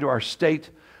 God, to our state.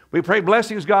 We pray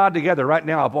blessings, God, together right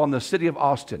now upon the city of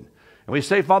Austin. And we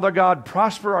say, Father God,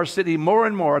 prosper our city more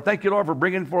and more. Thank you, Lord, for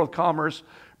bringing forth commerce,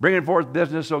 bringing forth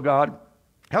business, oh God.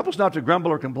 Help us not to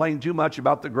grumble or complain too much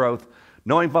about the growth,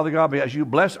 knowing, Father God, as you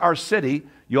bless our city,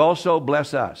 you also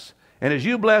bless us. And as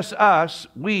you bless us,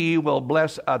 we will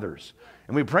bless others.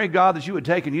 And we pray, God, that you would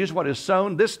take and use what is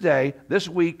sown this day, this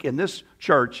week in this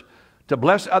church to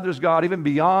bless others, God, even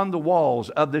beyond the walls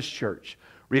of this church.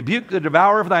 Rebuke the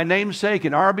devourer for thy name's sake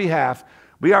in our behalf.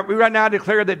 We right now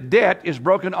declare that debt is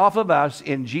broken off of us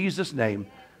in Jesus' name.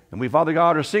 And we, Father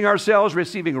God, are seeing ourselves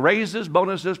receiving raises,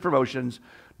 bonuses, promotions,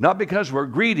 not because we're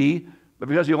greedy, but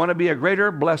because we want to be a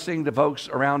greater blessing to folks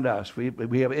around us.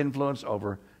 We have influence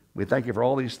over. We thank you for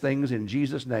all these things in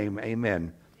Jesus' name.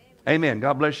 Amen. Amen.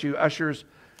 God bless you, ushers,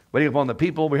 waiting upon the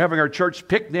people. We're having our church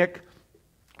picnic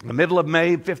in the middle of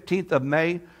May, 15th of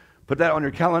May. Put that on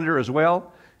your calendar as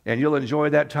well, and you'll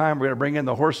enjoy that time. We're going to bring in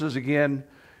the horses again,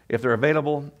 if they're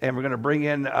available, and we're going to bring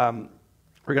in the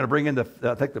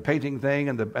painting thing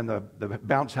and the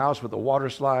bounce house with the water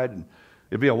slide, and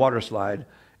it'll be a water slide,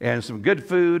 and some good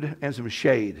food and some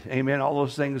shade. Amen. All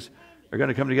those things are going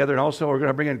to come together, and also we're going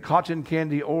to bring in cotton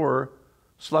candy or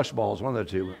slush balls, one of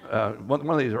the two, one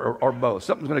of these or both.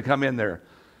 Something's going to come in there.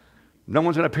 No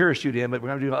one's going to parachute in, but we're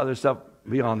going to do other stuff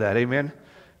beyond that. Amen.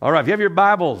 All right, if you have your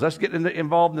Bibles, let's get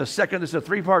involved in the second. This is a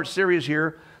three-part series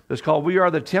here that's called We Are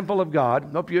the Temple of God.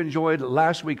 Hope you enjoyed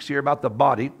last week's here about the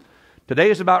body. Today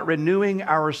is about renewing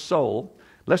our soul.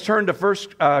 Let's turn to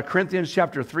 1 Corinthians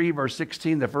chapter 3, verse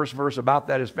 16. The first verse about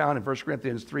that is found in 1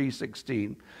 Corinthians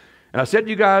 3:16. And I said to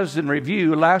you guys in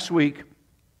review last week,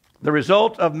 the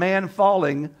result of man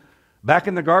falling back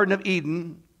in the Garden of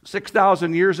Eden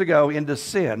 6,000 years ago into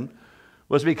sin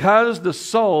was because the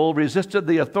soul resisted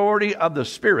the authority of the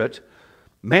Spirit.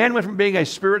 Man went from being a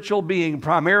spiritual being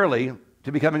primarily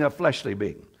to becoming a fleshly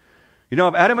being. You know,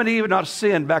 if Adam and Eve had not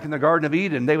sinned back in the Garden of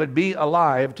Eden, they would be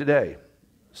alive today,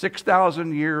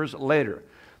 6,000 years later.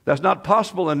 That's not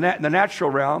possible in the natural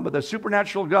realm, but the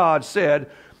supernatural God said,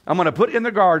 I'm going to put in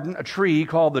the garden a tree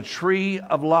called the tree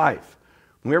of life.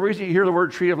 Whenever you hear the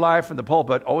word tree of life in the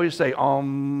pulpit, always say,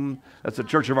 that's the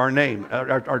church of our name,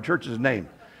 our church's name,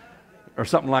 or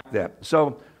something like that.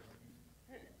 So,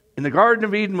 in the Garden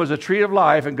of Eden was a tree of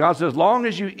life, and God says, as long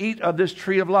as you eat of this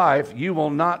tree of life, you will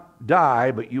not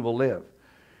die, but you will live.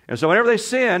 And so whenever they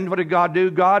sinned, what did God do?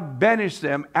 God banished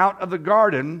them out of the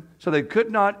garden so they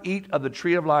could not eat of the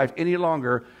tree of life any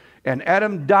longer. And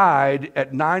Adam died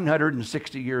at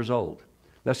 960 years old.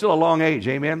 That's still a long age,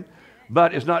 amen?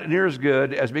 But it's not near as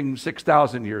good as being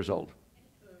 6,000 years old.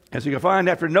 And so you can find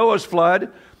after Noah's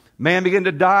flood, man began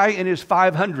to die in his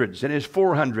 500s and his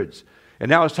 400s. And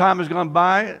now as time has gone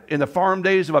by, in the farm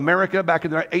days of America back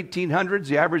in the 1800s,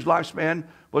 the average lifespan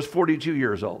was 42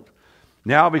 years old.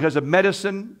 Now, because of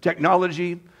medicine,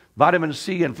 technology, vitamin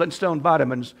C and Flintstone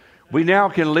vitamins, we now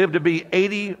can live to be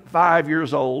 85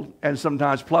 years old and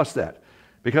sometimes plus that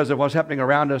because of what's happening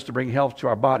around us to bring health to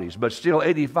our bodies. But still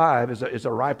 85 is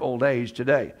a ripe old age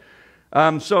today.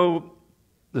 So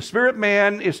the spirit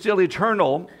man is still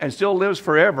eternal and still lives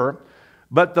forever,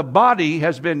 but the body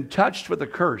has been touched with a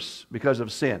curse because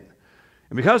of sin.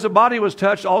 And because the body was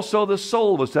touched, also the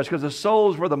soul was touched, because the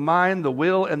soul is where the mind, the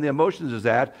will, and the emotions is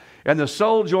at, and the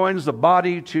soul joins the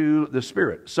body to the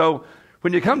spirit. So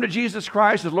when you come to Jesus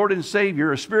Christ as Lord and Savior,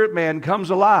 your spirit man comes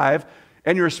alive,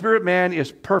 and your spirit man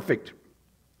is perfect.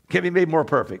 Can't be made more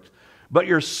perfect. But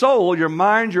your soul, your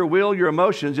mind, your will, your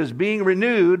emotions is being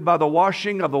renewed by the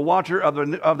washing of the water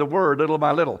of the Word, little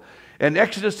by little. And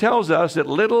Exodus tells us that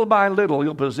little by little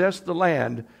you'll possess the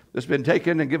land that's been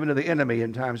taken and given to the enemy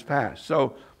in times past.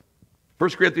 So 1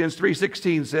 Corinthians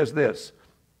 3:16 says this,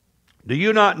 "Do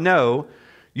you not know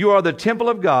you are the temple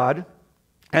of God,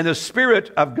 and the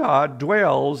Spirit of God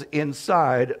dwells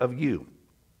inside of you?"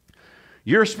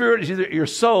 Your spirit is your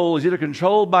soul is either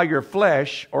controlled by your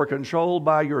flesh or controlled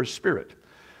by your spirit.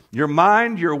 Your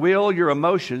mind, your will, your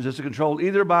emotions is controlled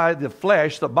either by the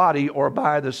flesh, the body, or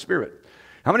by the spirit.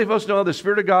 How many of us know the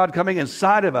Spirit of God coming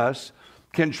inside of us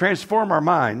can transform our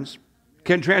minds,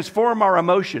 can transform our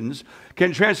emotions,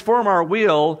 can transform our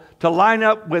will to line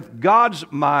up with God's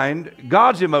mind,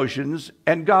 God's emotions,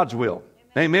 and God's will?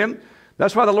 Amen?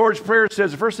 That's why the Lord's Prayer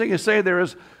says, the first thing you say there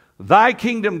is, "Thy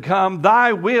kingdom come,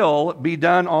 thy will be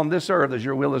done on this earth as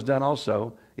your will is done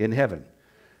also in heaven."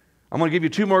 I'm going to give you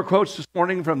two more quotes this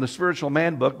morning from the Spiritual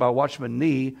Man book by Watchman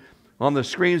Nee. On the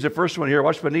screens, the first one here,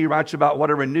 Watchman Nee writes about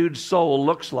what a renewed soul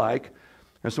looks like.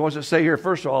 And so what's it say here?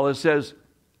 First of all, it says,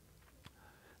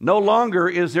 "No longer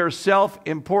is there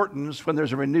self-importance when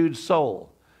there's a renewed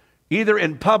soul. Either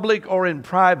in public or in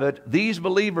private, these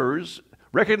believers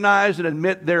recognize and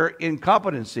admit their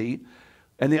incompetency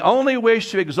and the only wish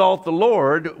to exalt the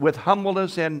Lord with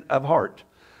humbleness and of heart.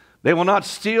 They will not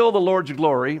steal the Lord's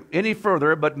glory any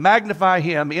further, but magnify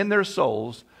him in their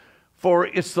souls. For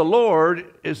it's the Lord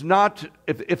is not,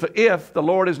 if the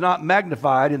Lord is not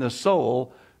magnified in the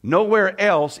soul, nowhere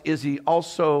else is he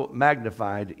also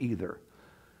magnified either."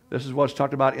 This is what's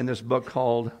talked about in this book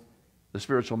called The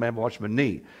Spiritual Man by Watchman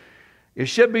Nee. It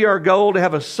should be our goal to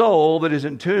have a soul that is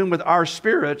in tune with our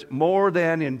spirit more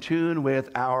than in tune with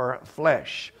our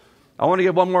flesh. I want to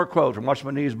give one more quote from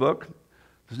Watchman Nee's book.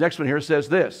 This next one here says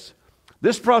this.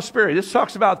 This prosperity, this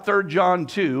talks about 3 John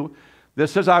 2, that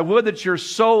says, "I would that your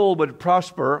soul would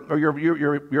prosper," or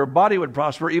your body would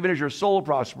prosper, even as your soul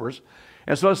prospers.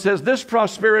 And so it says, this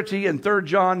prosperity in 3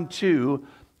 John 2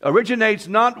 originates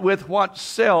not with what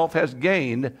self has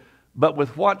gained, but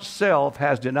with what self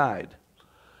has denied.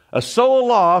 A soul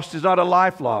lost is not a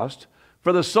life lost,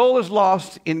 for the soul is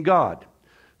lost in God.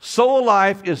 Soul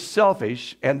life is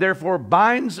selfish and therefore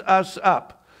binds us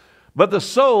up. But the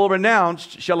soul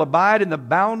renounced shall abide in the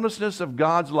boundlessness of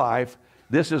God's life.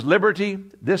 This is liberty.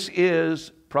 This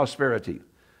is prosperity.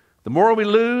 The more we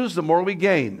lose, the more we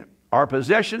gain. Our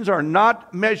possessions are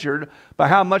not measured by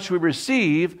how much we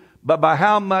receive, but by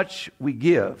how much we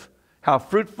give. How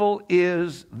fruitful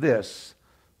is this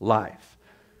life?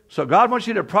 So God wants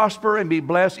you to prosper and be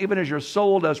blessed even as your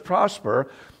soul does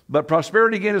prosper. But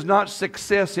prosperity, again, is not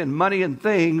success in money and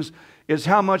things. It's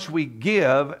how much we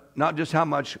give, not just how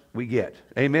much we get.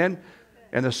 Amen?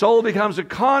 And the soul becomes a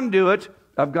conduit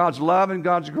of God's love and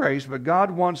God's grace. But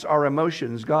God wants our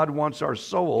emotions, God wants our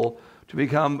soul to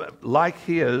become like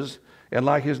His and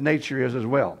like His nature is as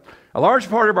well. A large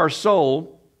part of our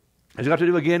soul has got to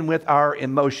do, again, with our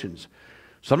emotions.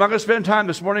 So I'm not going to spend time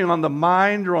this morning on the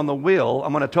mind or on the will.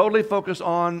 I'm going to totally focus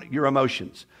on your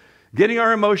emotions. Getting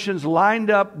our emotions lined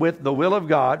up with the will of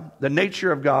God, the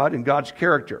nature of God, and God's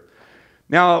character.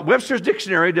 Now, Webster's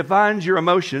Dictionary defines your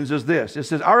emotions as this. It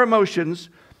says, our emotions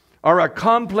are a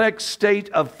complex state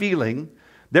of feeling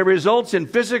that results in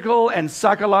physical and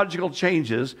psychological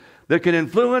changes that can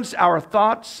influence our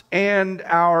thoughts and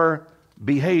our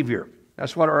behavior.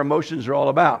 That's what our emotions are all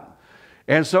about.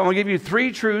 And so I'm going to give you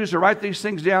 3 truths to write these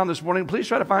things down this morning. Please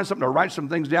try to find something to write some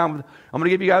things down. I'm going to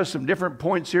give you guys some different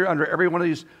points here under every one of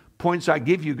these points I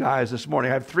give you guys this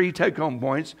morning. I have 3 take-home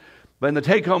points. But in the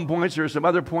take-home points, there are some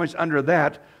other points under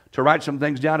that to write some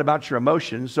things down about your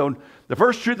emotions. So the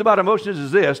first truth about emotions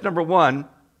is this. Number 1,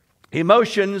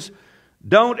 emotions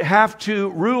don't have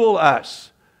to rule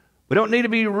us. We don't need to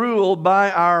be ruled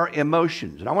by our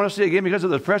emotions. And I want to say again, because of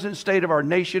the present state of our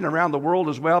nation around the world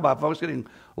as well, by folks getting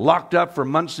locked up for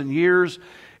months and years,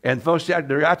 and folks,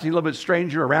 they're acting a little bit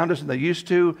stranger around us than they used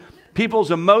to.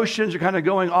 People's emotions are kind of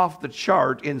going off the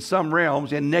chart in some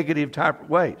realms in negative type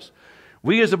ways.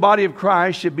 We as a body of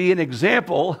Christ should be an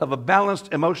example of a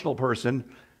balanced emotional person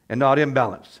and not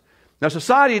imbalanced. Now,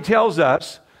 society tells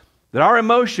us that our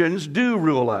emotions do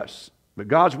rule us, but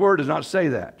God's Word does not say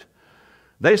that.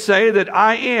 They say that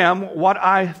I am what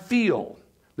I feel.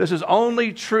 This is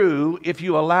only true if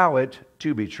you allow it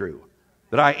to be true,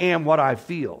 that I am what I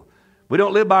feel. We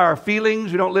don't live by our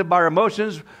feelings. We don't live by our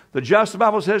emotions. The just, the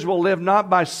Bible says, will live not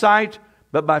by sight,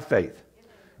 but by faith.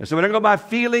 And so we don't go by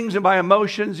feelings and by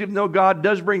emotions, even though God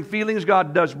does bring feelings,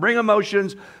 God does bring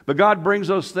emotions, but God brings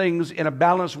those things in a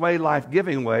balanced way,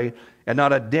 life-giving way, and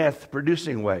not a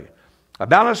death-producing way. A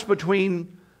balance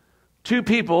between two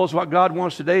people is what God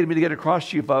wants today to get across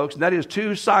to you folks, and that is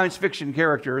two science fiction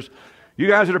characters. You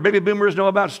guys that are baby boomers know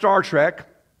about Star Trek.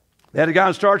 They had a guy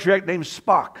on Star Trek named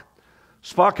Spock.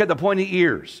 Spock had the pointy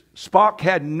ears. Spock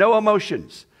had no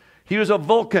emotions. He was a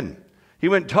Vulcan. He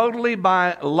went totally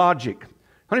by logic.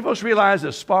 How many folks realize that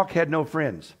Spock had no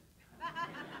friends?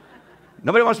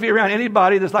 Nobody wants to be around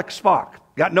anybody that's like Spock.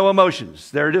 Got no emotions.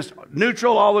 They're just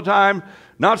neutral all the time.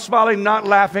 Not smiling, not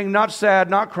laughing, not sad,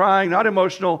 not crying, not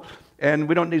emotional. And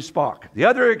we don't need Spock. The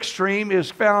other extreme is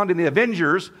found in the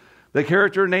Avengers, the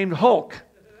character named Hulk.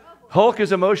 Hulk,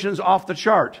 his emotions off the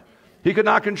chart. He could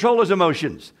not control his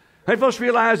emotions. How many folks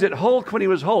realize that Hulk, when he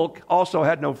was Hulk, also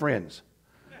had no friends?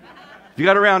 If you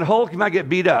got around Hulk, you might get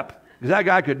beat up. Because that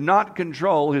guy could not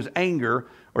control his anger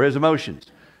or his emotions.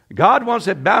 God wants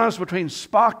a balance between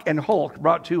Spock and Hulk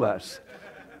brought to us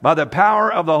by the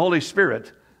power of the Holy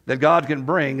Spirit that God can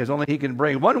bring as only He can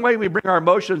bring. One way we bring our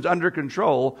emotions under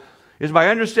control is by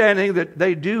understanding that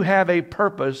they do have a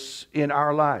purpose in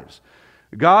our lives.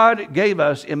 God gave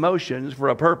us emotions for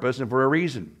a purpose and for a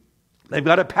reason. They've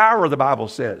got a power, the Bible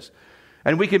says.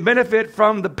 And we can benefit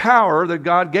from the power that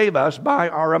God gave us by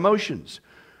our emotions.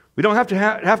 We don't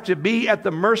have to be at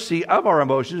the mercy of our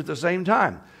emotions at the same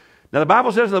time. Now, the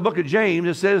Bible says in the book of James,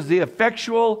 it says, the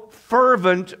effectual,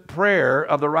 fervent prayer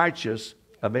of the righteous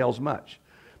avails much.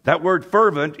 That word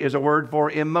fervent is a word for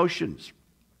emotions.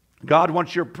 God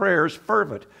wants your prayers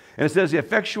fervent. And it says the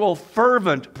effectual,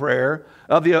 fervent prayer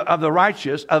of the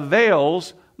righteous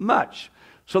avails much.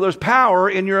 So there's power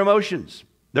in your emotions.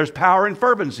 There's power in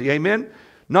fervency. Amen?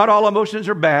 Not all emotions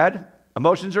are bad.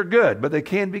 Emotions are good, but they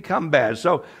can become bad.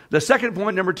 So the second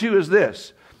point, number 2, is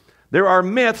this. There are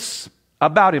myths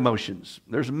about emotions.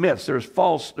 There's myths, there's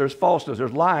falseness,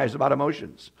 there's lies about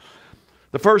emotions.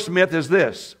 The first myth is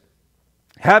this.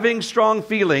 Having strong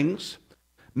feelings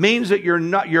means that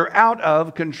you're out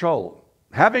of control.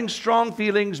 Having strong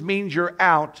feelings means you're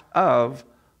out of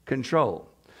control.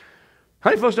 How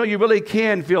many folks know you really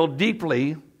can feel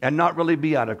deeply and not really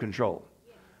be out of control?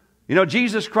 You know,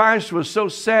 Jesus Christ was so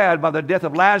sad by the death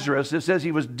of Lazarus, it says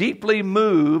he was deeply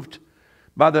moved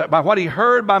by what he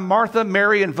heard by Martha,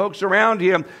 Mary, and folks around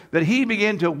him, that he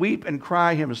began to weep and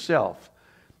cry himself,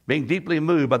 being deeply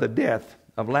moved by the death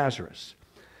of Lazarus.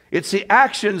 It's the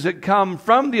actions that come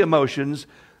from the emotions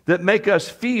that make us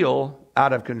feel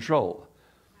out of control.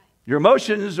 Your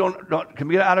emotions can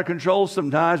get out of control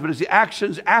sometimes, but it's the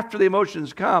actions after the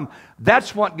emotions come,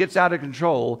 that's what gets out of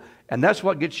control, and that's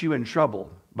what gets you in trouble.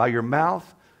 By your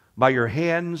mouth, by your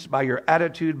hands, by your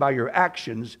attitude, by your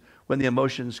actions when the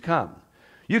emotions come.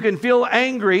 You can feel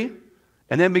angry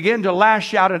and then begin to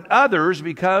lash out at others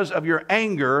because of your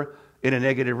anger in a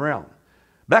negative realm.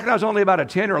 Back when I was only about a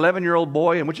 10 or 11-year-old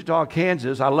boy in Wichita,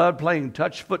 Kansas, I loved playing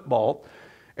touch football.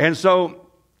 And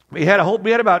so we had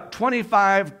about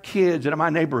 25 kids in my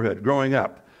neighborhood growing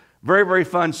up. Very, very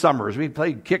fun summers. We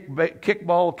played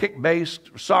kickball, kick base,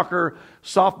 soccer,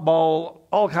 softball,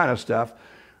 all kind of stuff.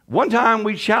 One time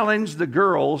we challenged the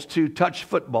girls to touch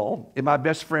football in my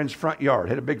best friend's front yard.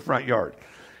 Had a big front yard.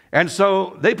 And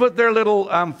so they put their little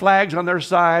flags on their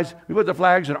sides. We put the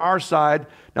flags on our side.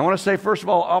 Now I want to say, first of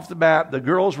all, off the bat, the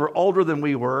girls were older than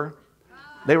we were.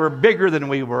 They were bigger than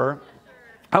we were.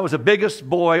 I was the biggest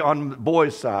boy on the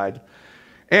boys' side.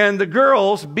 And the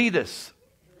girls beat us.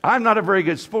 I'm not a very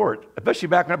good sport, especially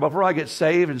back before I get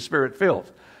saved and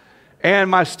spirit-filled.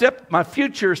 And my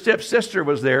future stepsister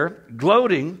was there,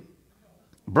 gloating,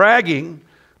 bragging,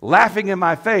 laughing in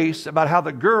my face about how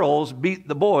the girls beat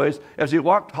the boys as we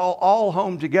walked all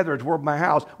home together toward my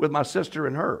house with my sister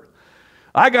and her.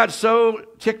 I got so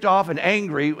ticked off and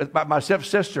angry with my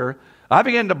stepsister, I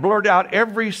began to blurt out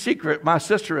every secret my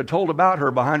sister had told about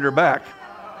her behind her back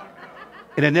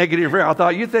in a negative way. I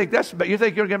thought, you think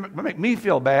you're going to make me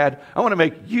feel bad? I want to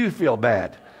make you feel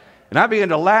bad. And I began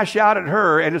to lash out at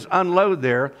her and just unload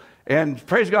there. And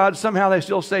praise God, somehow they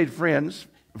still stayed friends,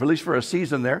 at least for a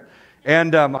season there.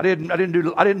 And I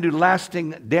didn't do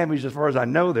lasting damage as far as I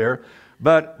know there.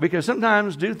 But we can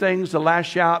sometimes do things to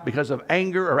lash out because of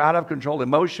anger or out of control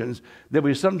emotions that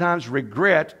we sometimes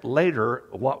regret later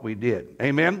what we did.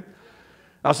 Amen?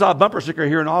 I saw a bumper sticker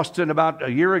here in Austin about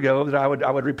a year ago that I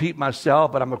would repeat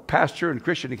myself, but I'm a pastor and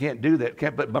Christian. You can't do that.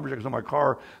 Can't put bumper stickers on my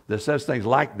car that says things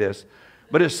like this.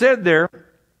 But it said there,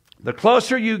 the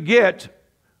closer you get,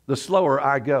 the slower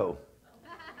I go.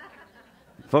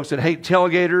 Folks that hate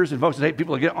tailgaters and folks that hate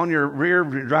people that get on your rear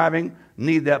when you're driving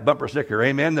need that bumper sticker.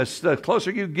 Amen. The closer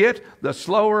you get, the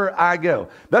slower I go.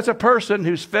 That's a person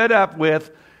who's fed up with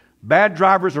bad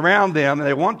drivers around them, and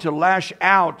they want to lash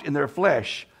out in their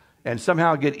flesh and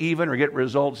somehow get even or get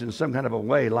results in some kind of a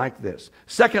way like this.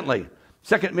 Secondly,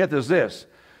 second myth is this.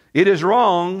 It is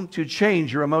wrong to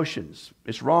change your emotions.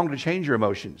 It's wrong to change your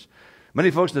emotions.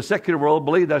 Many folks in the secular world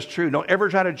believe that's true. Don't ever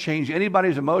try to change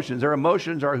anybody's emotions. Their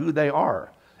emotions are who they are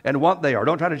and what they are.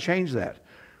 Don't try to change that.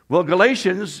 Well,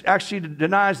 Galatians actually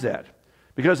denies that,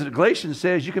 because Galatians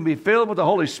says you can be filled with the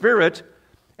Holy Spirit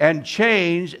and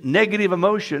change negative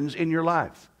emotions in your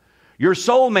life. Your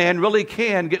soul man really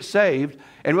can get saved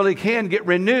and really can get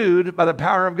renewed by the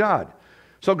power of God.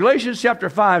 So Galatians chapter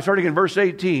 5, starting in verse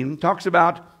 18, talks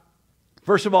about,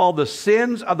 first of all, the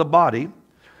sins of the body,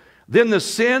 then the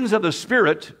sins of the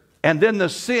spirit, and then the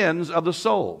sins of the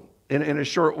soul, in a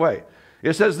short way.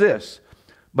 It says this,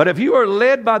 but if you are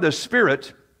led by the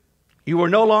Spirit, you are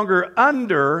no longer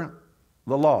under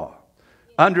the law,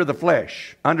 under the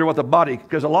flesh, under what the body,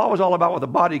 because the law was all about what the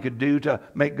body could do to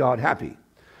make God happy.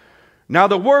 Now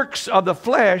the works of the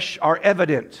flesh are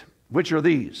evident. Which are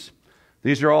these?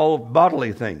 These are all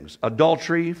bodily things: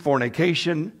 adultery,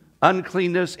 fornication,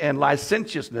 uncleanness, and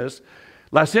licentiousness.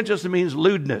 Licentiousness means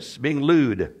lewdness, being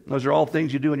lewd. Those are all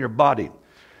things you do in your body.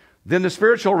 Then the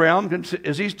spiritual realm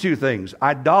is these two things: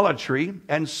 idolatry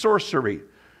and sorcery.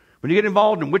 When you get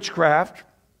involved in witchcraft,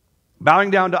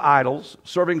 bowing down to idols,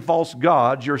 serving false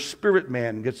gods, your spirit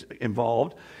man gets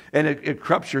involved, and it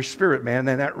corrupts your spirit man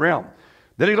in that realm.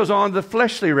 Then it goes on to the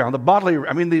fleshly realm, the bodily,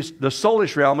 the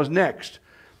soulish realm is next.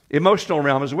 Emotional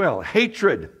realm as well.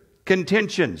 Hatred,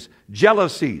 contentions,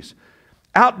 jealousies,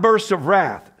 outbursts of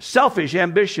wrath, selfish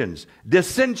ambitions,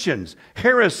 dissensions,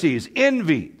 heresies,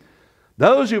 envy.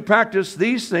 Those who practice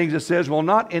these things, it says, will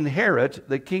not inherit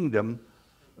the kingdom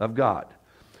of God.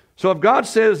 So if God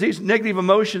says these negative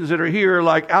emotions that are here,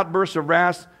 like outbursts of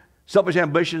wrath, selfish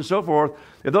ambition, and so forth,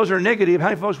 if those are negative, how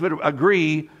many folks would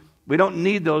agree we don't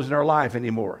need those in our life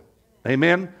anymore?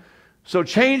 Amen? So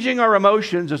changing our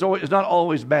emotions is not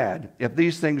always bad if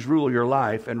these things rule your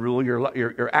life and rule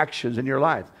your actions in your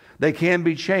life. They can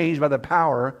be changed by the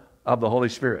power of the Holy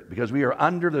Spirit, because we are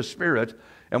under the Spirit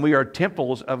and we are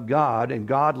temples of God, and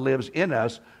God lives in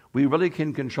us. We really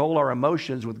can control our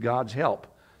emotions with God's help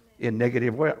in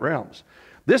negative realms.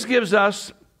 This gives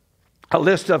us a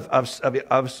list of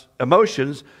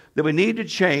emotions that we need to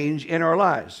change in our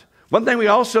lives. One thing we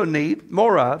also need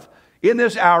more of in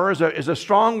this hour is a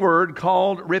strong word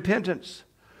called repentance.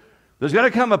 There's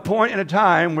going to come a point in a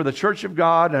time where the Church of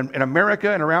God in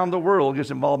America and around the world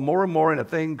gets involved more and more in a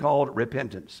thing called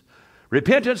repentance.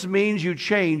 Repentance means you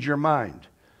change your mind.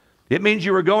 It means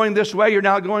you were going this way, you're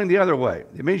now going the other way.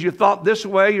 It means you thought this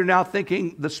way, you're now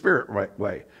thinking the Spirit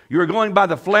way. You were going by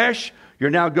the flesh, you're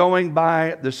now going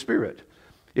by the Spirit.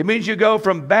 It means you go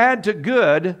from bad to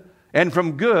good, and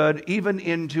from good even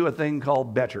into a thing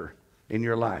called better in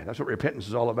your life. That's what repentance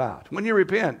is all about. When you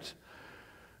repent,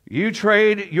 you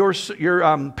trade your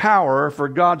power for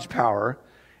God's power,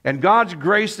 and God's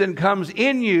grace then comes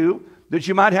in you that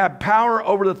you might have power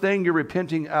over the thing you're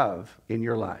repenting of in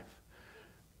your life.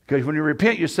 Because when you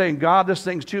repent, you're saying, God, this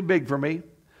thing's too big for me.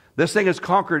 This thing has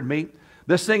conquered me.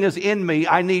 This thing is in me.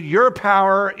 I need your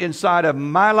power inside of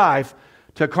my life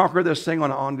to conquer this thing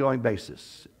on an ongoing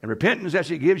basis. And repentance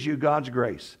actually gives you God's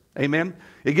grace. Amen?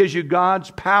 It gives you God's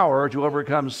power to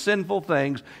overcome sinful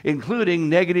things, including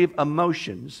negative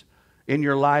emotions in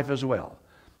your life as well.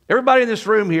 Everybody in this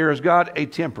room here has got a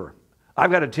temper.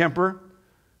 I've got a temper.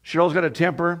 Cheryl's got a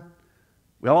temper.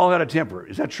 We all got a temper.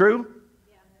 Is that true?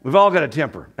 Yeah. We've all got a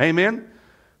temper. Amen?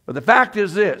 But the fact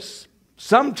is this.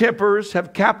 Some tempers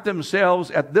have capped themselves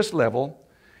at this level,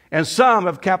 and some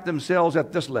have capped themselves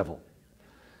at this level.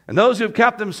 And those who have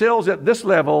capped themselves at this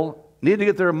level need to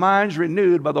get their minds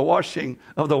renewed by the washing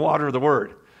of the water of the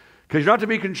Word. Because you're not to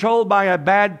be controlled by a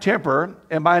bad temper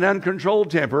and by an uncontrolled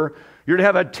temper. You're to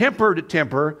have a tempered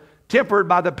temper, tempered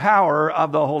by the power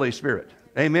of the Holy Spirit.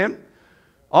 Amen?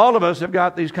 All of us have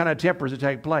got these kind of tempers that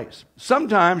take place.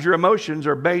 Sometimes your emotions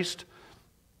are based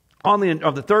on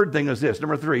the third thing is this,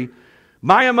 number 3.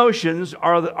 My emotions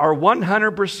are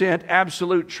 100%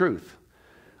 absolute truth.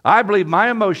 I believe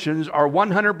my emotions are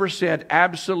 100%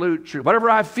 absolute truth. Whatever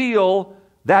I feel,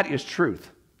 that is truth.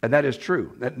 And that is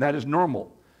true. That is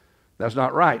normal. That's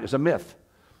not right. It's a myth.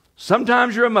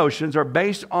 Sometimes your emotions are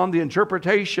based on the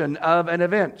interpretation of an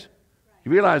event.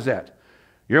 You realize that?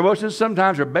 Your emotions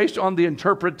sometimes are based on the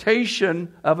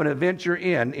interpretation of an event you're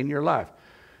in your life.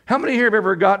 How many here have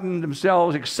ever gotten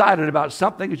themselves excited about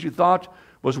something that you thought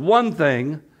was one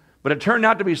thing, But it turned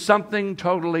out to be something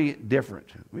totally different.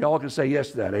 We all can say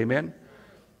yes to that, amen?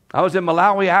 I was in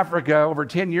Malawi, Africa over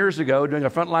 10 years ago doing a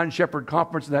Frontline Shepherd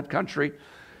conference in that country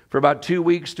for about 2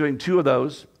 weeks, doing 2 of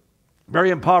those. Very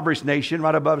impoverished nation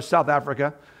right above South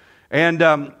Africa. And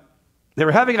they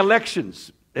were having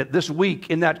elections this week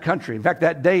in that country. In fact,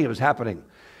 that day it was happening.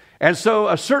 And so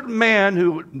a certain man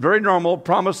who, very normal,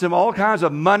 promised him all kinds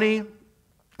of money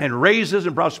and raises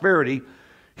and prosperity.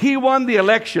 He won the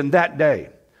election that day.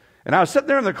 And I was sitting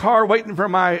there in the car waiting for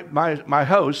my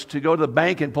host to go to the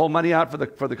bank and pull money out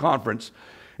for the conference.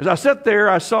 As I sat there,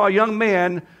 I saw a young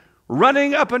man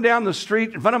running up and down the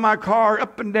street in front of my car,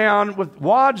 up and down with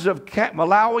wads of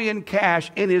Malawian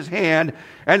cash in his hand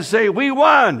and say, "We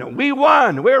won,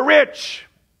 we're rich."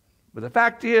 But the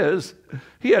fact is,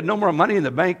 he had no more money in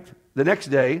the bank the next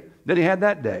day than he had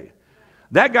that day.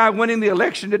 That guy winning the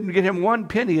election didn't get him 1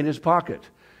 penny in his pocket.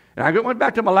 And I went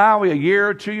back to Malawi a year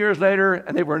or 2 years later,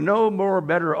 and they were no more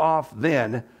better off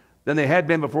then than they had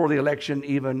been before the election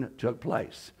even took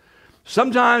place.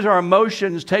 Sometimes our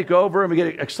emotions take over and we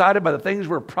get excited by the things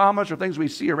we're promised or things we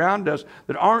see around us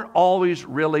that aren't always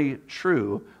really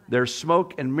true. They're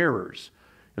smoke and mirrors.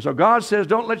 And so God says,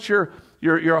 don't let your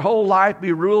whole life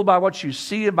be ruled by what you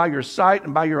see and by your sight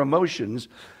and by your emotions.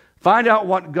 Find out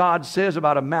what God says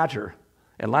about a matter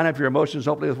and line up your emotions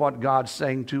hopefully with what God's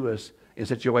saying to us in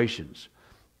situations.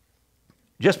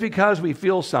 Just because we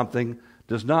feel something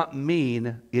does not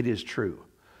mean it is true.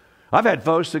 I've had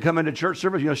folks that come into church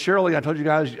service. Shirley, I told you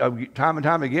guys time and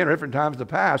time again, or different times in the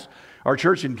past, our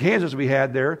church in Kansas we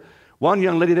had there, one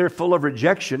young lady there full of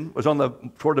rejection was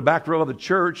toward the back row of the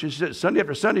church. And she said, Sunday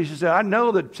after Sunday, she said, "I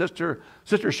know that Sister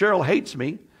Cheryl hates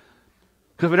me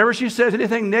because whenever she says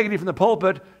anything negative from the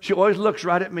pulpit, she always looks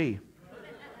right at me.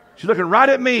 She's looking right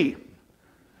at me.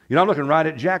 I'm looking right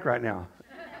at Jack right now."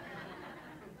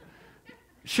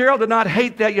 Cheryl did not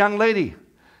hate that young lady.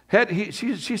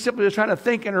 She simply was trying to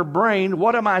think in her brain,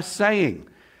 what am I saying?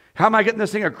 How am I getting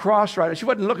this thing across right? She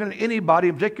wasn't looking at anybody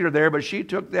in particular there, but she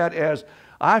took that as,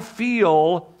 I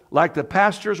feel like the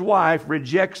pastor's wife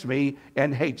rejects me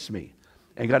and hates me,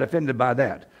 and got offended by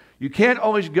that. You can't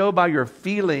always go by your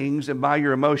feelings and by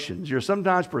your emotions. You're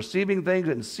sometimes perceiving things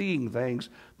and seeing things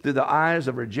through the eyes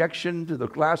of rejection, through the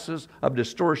glasses of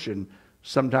distortion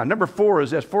sometimes. Number 4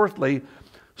 is this. Fourthly,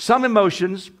 some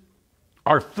emotions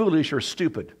are foolish or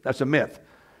stupid. That's a myth.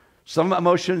 Some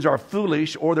emotions are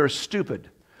foolish or they're stupid.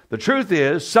 The truth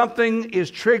is, something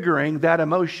is triggering that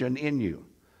emotion in you.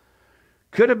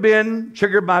 Could have been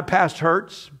triggered by past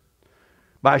hurts,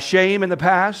 by shame in the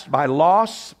past, by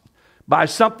loss, by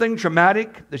something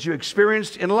traumatic that you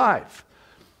experienced in life.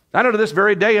 I know to this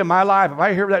very day in my life, if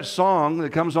I hear that song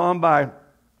that comes on by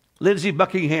Lindsey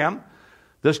Buckingham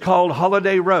that's called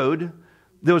Holiday Road,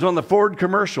 that was on the Ford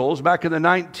commercials back in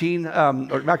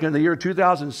the year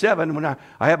 2007 when I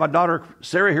had my daughter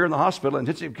Sarah here in the hospital in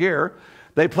intensive care.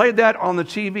 They played that on the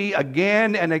TV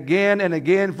again and again and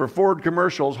again for Ford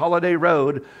commercials, Holiday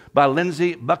Road by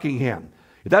Lindsey Buckingham.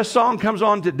 If that song comes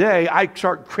on today, I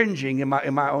start cringing in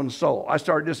my own soul. I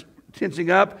start just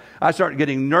tensing up. I start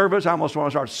getting nervous. I almost want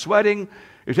to start sweating.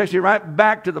 It takes me right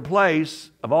back to the place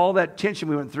of all that tension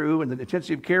we went through in the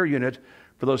intensive care unit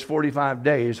for those 45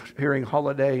 days, hearing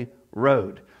Holiday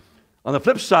Road. On the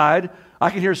flip side, I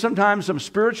can hear sometimes some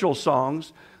spiritual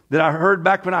songs that I heard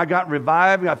back when I got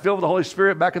revived, got filled with the Holy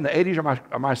Spirit back in the 80s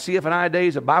or my CF&I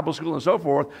days at Bible school and so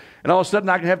forth, and all of a sudden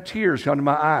I can have tears come to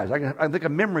my eyes. I think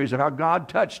of memories of how God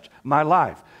touched my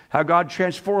life, how God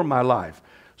transformed my life.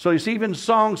 So you see, even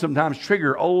songs sometimes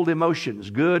trigger old emotions,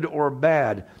 good or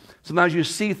bad. Sometimes you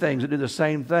see things that do the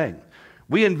same thing.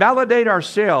 We invalidate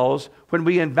ourselves when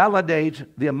we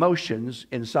invalidate the emotions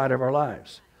inside of our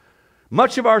lives.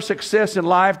 Much of our success in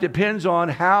life depends on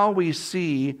how we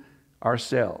see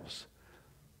ourselves.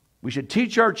 We should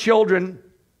teach our children,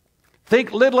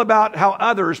 think little about how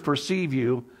others perceive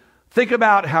you. Think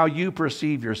about how you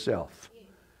perceive yourself.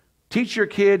 Teach your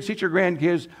kids, teach your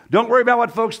grandkids. Don't worry about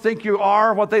what folks think you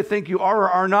are, what they think you are or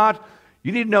are not.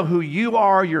 You need to know who you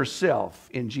are yourself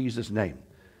in Jesus' name.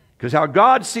 Because how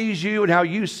God sees you and how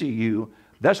you see you,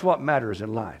 that's what matters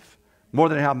in life, more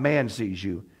than how man sees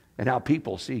you and how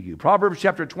people see you. Proverbs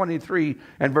chapter 23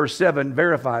 and verse 7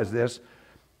 verifies this.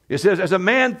 It says, as a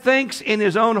man thinks in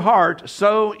his own heart,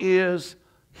 so is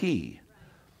he.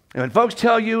 And when folks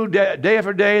tell you day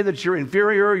after day that you're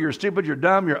inferior, you're stupid, you're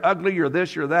dumb, you're ugly, you're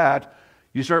this, you're that,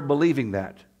 you start believing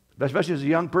that, especially as a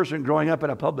young person growing up in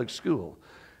a public school.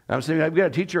 And I'm saying we've got to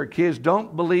teach our kids,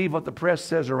 don't believe what the press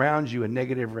says around you in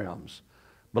negative realms.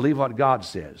 Believe what God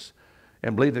says.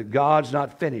 And believe that God's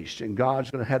not finished and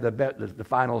God's going to have the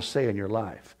final say in your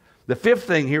life. The fifth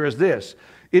thing here is this.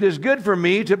 It is good for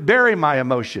me to bury my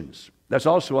emotions. That's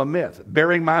also a myth.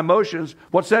 Burying my emotions,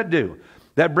 what's that do?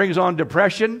 That brings on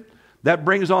depression, that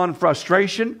brings on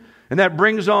frustration, and that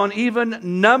brings on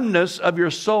even numbness of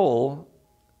your soul.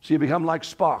 So you become like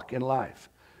Spock in life.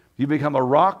 You become a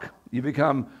rock, you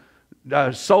become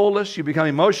soulless, you become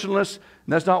emotionless,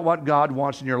 and that's not what God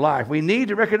wants in your life. We need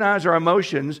to recognize our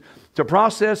emotions to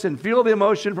process and feel the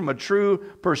emotion from a true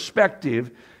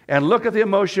perspective and look at the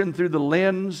emotion through the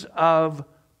lens of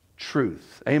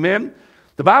truth. Amen?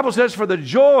 The Bible says, for the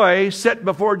joy set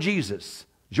before Jesus,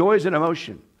 joy is an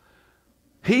emotion.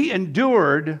 He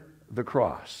endured the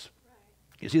cross.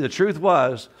 You see, the truth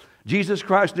was, Jesus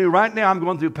Christ knew right now I'm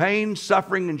going through pain,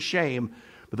 suffering, and shame.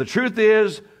 But the truth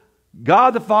is,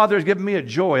 God the Father has given me a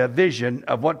joy, a vision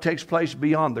of what takes place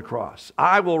beyond the cross.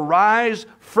 I will rise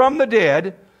from the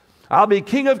dead. I'll be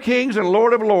King of kings and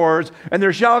Lord of lords, and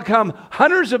there shall come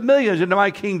hundreds of millions into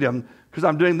my kingdom because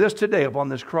I'm doing this today upon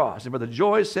this cross. And for the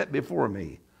joy set before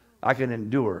me, I can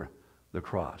endure the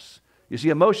cross. You see,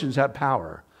 emotions have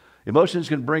power. Emotions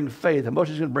can bring faith.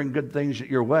 Emotions can bring good things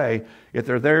your way if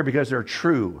they're there because they're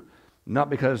true, not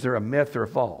because they're a myth or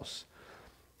false.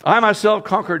 I myself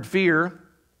conquered fear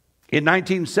in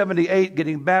 1978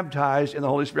 getting baptized in the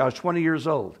Holy Spirit. I was 20 years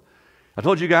old. I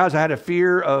told you guys I had a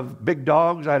fear of big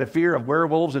dogs. I had a fear of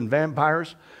werewolves and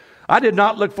vampires. I did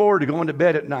not look forward to going to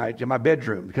bed at night in my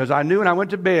bedroom because I knew when I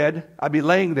went to bed, I'd be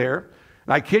laying there.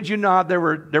 And I kid you not, there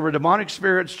were demonic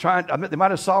spirits they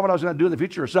might have saw what I was going to do in the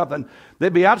future or something.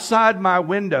 They'd be outside my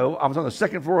window. I was on the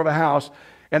second floor of a house,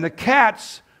 and the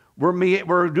cats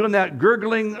were doing that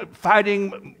gurgling,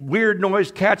 fighting, weird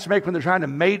noise cats make when they're trying to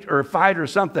mate or fight or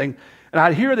something. And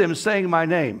I'd hear them saying my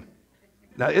name.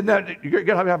 Now, isn't that, you're going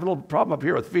to have a little problem up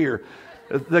here with fear.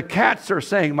 The cats are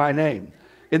saying my name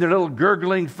in their little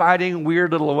gurgling, fighting,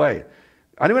 weird little way.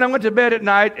 I knew when I went to bed at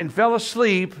night and fell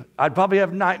asleep, I'd probably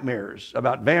have nightmares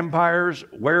about vampires,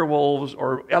 werewolves,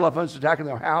 or elephants attacking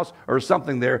their house or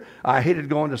something there. I hated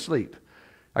going to sleep.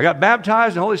 I got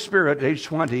baptized in the Holy Spirit at age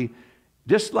 20.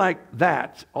 Just like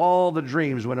that, all the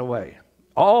dreams went away.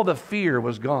 All the fear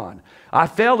was gone. I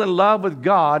fell in love with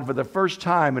God for the first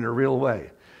time in a real way.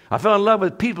 I fell in love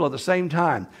with people at the same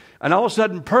time. And all of a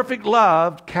sudden, perfect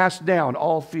love cast down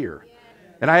all fear.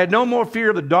 And I had no more fear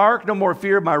of the dark, no more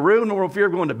fear of my room, no more fear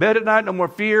of going to bed at night, no more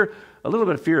fear, a little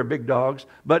bit of fear of big dogs,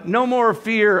 but no more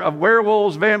fear of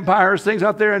werewolves, vampires, things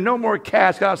out there, and no more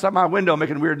cats outside my window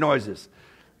making weird noises.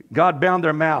 God bound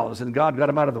their mouths, and God got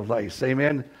them out of the place.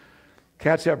 Amen?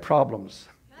 Cats have problems.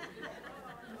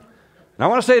 And I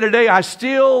want to say today, I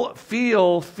still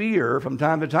feel fear from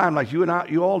time to time, like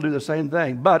you all do the same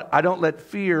thing, but I don't let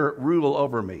fear rule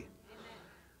over me.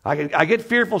 I get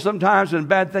fearful sometimes when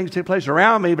bad things take place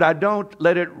around me, but I don't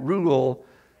let it rule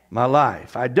my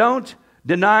life. I don't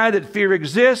deny that fear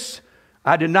exists.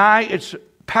 I deny its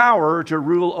power to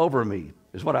rule over me,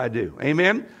 is what I do.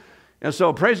 Amen? And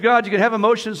so, praise God, you can have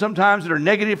emotions sometimes that are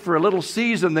negative for a little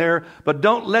season there, but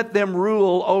don't let them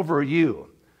rule over you.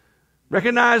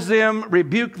 Recognize them,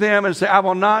 rebuke them, and say, I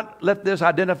will not let this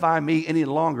identify me any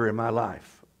longer in my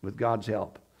life with God's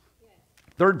help.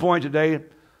 Third point today,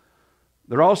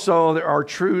 there are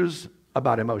truths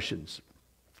about emotions.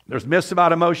 There's myths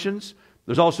about emotions.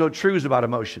 There's also truths about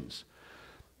emotions.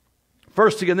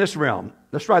 First, in this realm,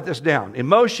 let's write this down.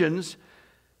 Emotions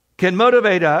can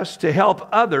motivate us to help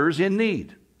others in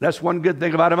need. That's one good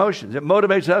thing about emotions. It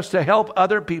motivates us to help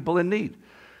other people in need.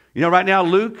 You know, right now,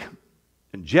 Luke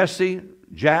and Jesse,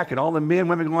 Jack, and all the men and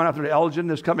women going out there to Elgin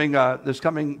this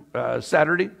coming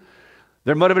Saturday,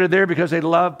 they're motivated there because they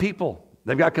love people.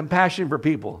 They've got compassion for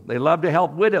people. They love to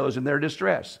help widows in their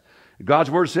distress. God's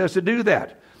word says to do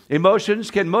that. Emotions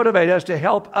can motivate us to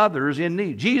help others in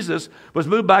need. Jesus was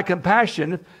moved by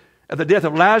compassion at the death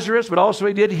of Lazarus, but also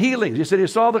he did healings. He said he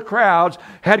saw the crowds,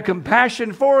 had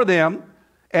compassion for them,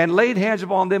 and laid hands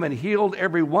upon them and healed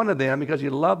every one of them because he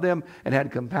loved them and had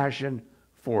compassion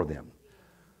for them.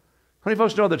 How many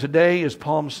folks know that today is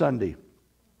Palm Sunday?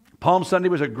 Palm Sunday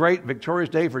was a great, victorious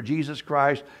day for Jesus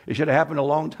Christ. It should have happened a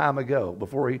long time ago,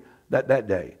 before that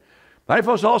day. Many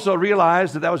folks also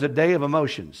realized that was a day of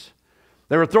emotions.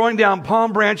 They were throwing down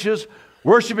palm branches,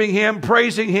 worshiping him,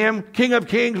 praising him, King of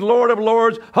kings, Lord of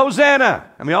lords,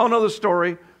 Hosanna. And we all know the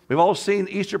story. We've all seen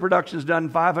Easter productions done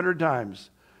 500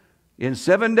 times. In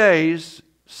 7 days,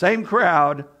 same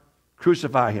crowd,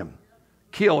 crucify him,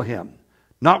 kill him,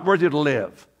 not worthy to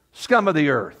live, scum of the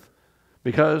earth.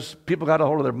 Because people got a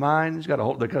hold of their minds,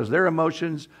 because their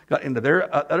emotions got into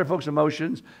their other folks'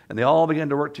 emotions, and they all began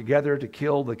to work together to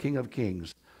kill the King of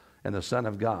Kings and the Son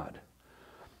of God.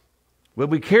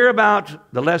 Would we care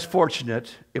about the less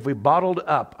fortunate if we bottled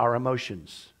up our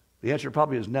emotions? The answer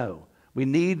probably is no. We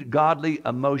need godly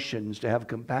emotions to have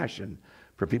compassion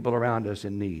for people around us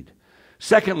in need.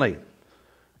 Secondly,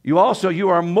 you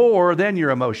are more than your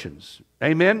emotions.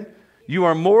 Amen? You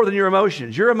are more than your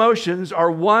emotions. Your emotions are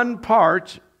one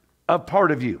part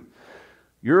of you.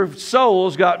 Your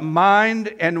soul's got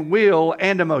mind and will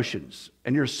and emotions.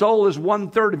 And your soul is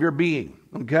 1/3 of your being.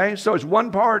 Okay? So it's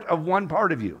one part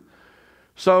of you.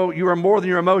 So you are more than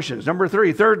your emotions. Number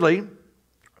 3, thirdly,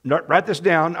 write this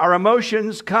down. Our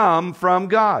emotions come from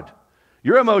God.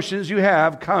 Your emotions you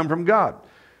have come from God.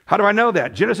 How do I know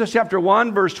that? Genesis chapter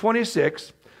 1, verse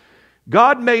 26.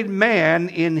 God made man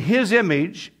in his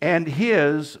image and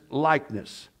his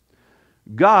likeness.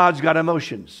 God's got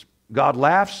emotions. God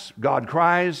laughs. God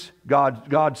cries.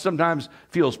 God sometimes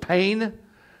feels pain.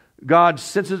 God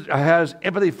has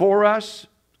empathy for us.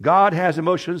 God has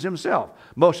emotions himself.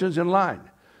 Emotions in line.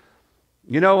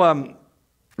 You know,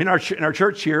 in our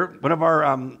church here, one of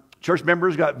our church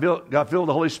members got filled with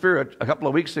the Holy Spirit a couple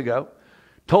of weeks ago.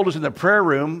 Told us in the prayer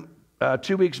room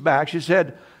 2 weeks back. She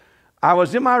said, I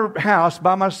was in my house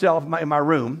by myself in my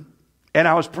room, and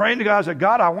I was praying to God. I said,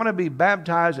 God, I want to be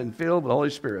baptized and filled with the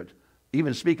Holy Spirit,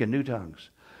 even speak in new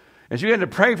tongues. And she began to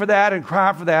pray for that and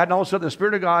cry for that, and all of a sudden the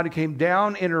Spirit of God came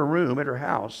down in her room, at her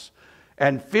house,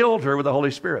 and filled her with the Holy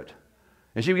Spirit.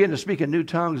 And she began to speak in new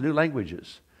tongues, new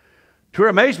languages. To her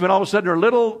amazement, all of a sudden her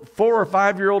little 4 or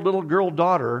 5-year-old little girl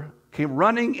daughter came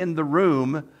running in the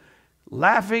room,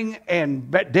 laughing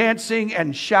and dancing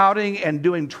and shouting and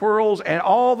doing twirls, and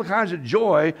all the kinds of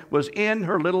joy was in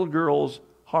her little girl's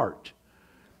heart.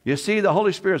 You see, the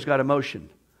Holy Spirit's got emotion.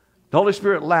 The Holy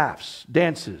Spirit laughs,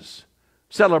 dances,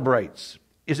 celebrates,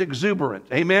 is exuberant.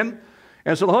 Amen?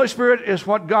 And so the Holy Spirit is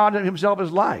what God himself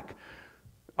is like.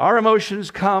 Our emotions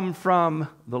come from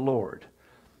the Lord.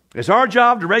 It's our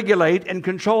job to regulate and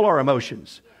control our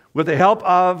emotions with the help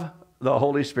of the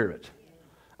Holy Spirit.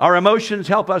 Our emotions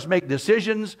help us make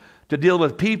decisions, to deal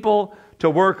with people, to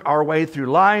work our way through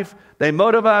life. They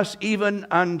motivate us even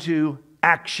unto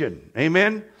action.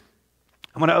 Amen?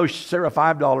 I'm going to owe Sarah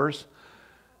 $5.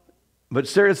 But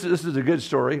Sarah, this is a good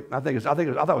story. I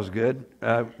thought it was good.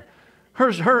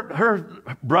 Her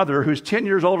brother, who's 10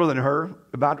 years older than her,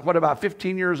 about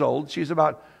 15 years old. She's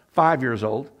about 5 years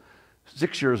old,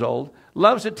 6 years old.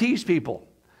 Loves to tease people.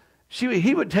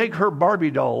 He would take her Barbie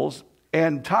dolls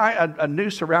and tie a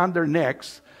noose around their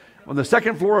necks on the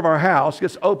second floor of our house.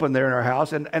 Gets open there in our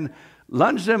house, and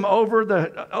lunge them over in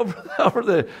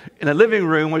the living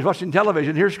room when he's watching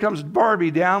television. Here comes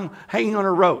Barbie down, hanging on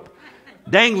a rope,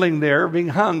 dangling there, being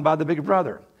hung by the big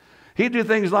brother. He'd do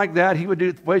things like that. He would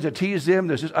do ways to tease him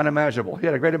that's just unimaginable. He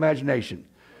had a great imagination.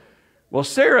 Well,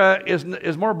 Sarah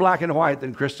is more black and white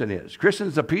than Kristen is.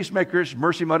 Kristen's a peacemaker. She's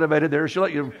mercy motivated there. She'll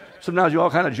let you, sometimes you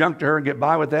all kind of junk to her and get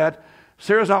by with that.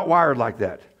 Sarah's not wired like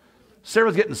that.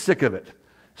 Sarah's getting sick of it.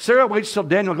 Sarah waits till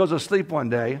Daniel goes to sleep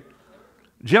one day,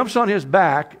 jumps on his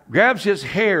back, grabs his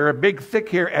hair, big thick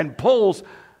hair, and pulls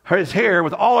his hair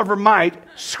with all of her might,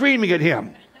 screaming at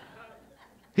him.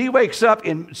 He wakes up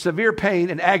in severe pain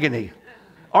and agony,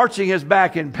 arching his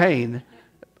back in pain.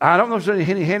 I don't know if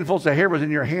any handfuls of hair was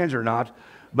in your hands or not,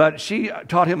 but she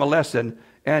taught him a lesson,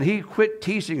 and he quit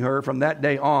teasing her from that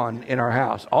day on in our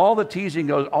house. All the teasing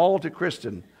goes all to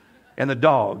Kristen and the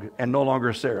dog, and no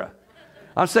longer Sarah.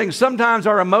 I'm saying sometimes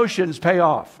our emotions pay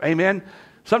off. Amen?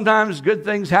 Sometimes good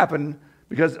things happen,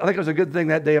 because I think it was a good thing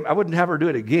that day. I wouldn't have her do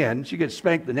it again. She gets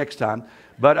spanked the next time.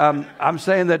 But I'm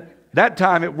saying that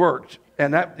time it worked,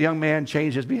 and that young man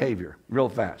changed his behavior real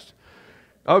fast.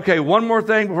 Okay, one more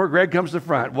thing before Greg comes to the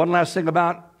front. One last thing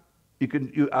about,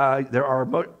 there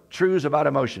are truths about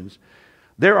emotions.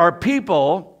 There are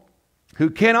people who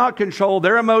cannot control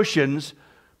their emotions,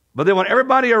 but they want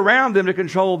everybody around them to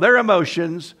control their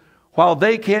emotions while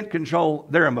they can't control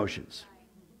their emotions.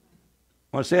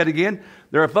 I want to say it again.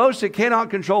 There are folks that cannot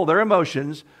control their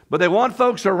emotions, but they want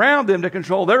folks around them to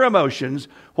control their emotions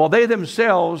while they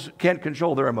themselves can't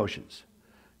control their emotions.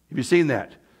 Have you seen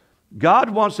that? God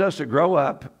wants us to grow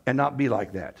up and not be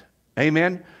like that.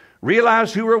 Amen?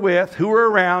 Realize who we're with, who we're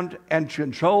around, and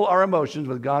control our emotions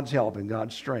with God's help and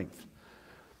God's strength.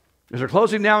 As we're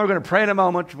closing now, we're going to pray in a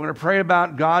moment. We're going to pray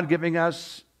about God giving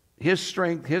us His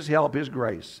strength, His help, His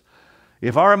grace.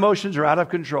 If our emotions are out of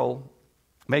control,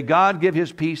 may God give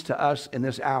His peace to us in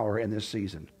this hour, in this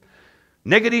season.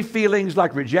 Negative feelings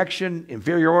like rejection,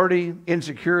 inferiority,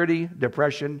 insecurity,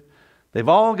 depression, they've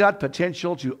all got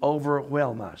potential to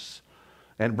overwhelm us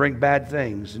and bring bad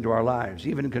things into our lives,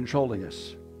 even controlling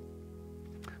us.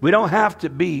 We don't have to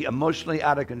be emotionally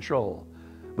out of control.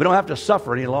 We don't have to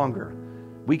suffer any longer.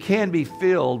 We can be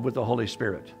filled with the Holy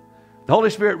Spirit. The The Holy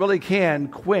Spirit really can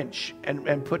quench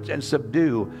and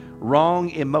subdue wrong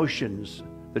emotions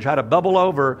that try to bubble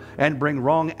over and bring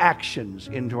wrong actions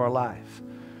into our life.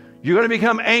 You're going to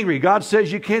become angry. God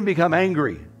says you can become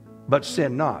angry, but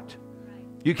sin not.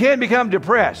 You can become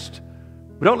depressed,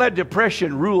 but don't let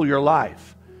depression rule your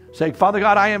life. Say, Father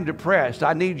God, I am depressed.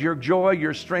 I need your joy,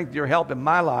 your strength, your help in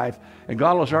my life. And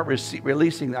God will start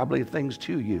releasing, I believe, things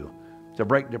to you to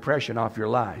break depression off your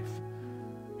life.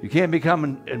 You can't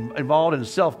become involved in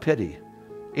self-pity,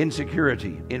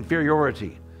 insecurity,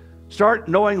 inferiority. Start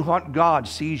knowing what God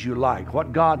sees you like,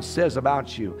 what God says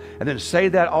about you, and then say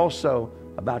that also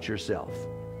about yourself.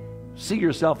 See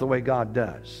yourself the way God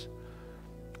does.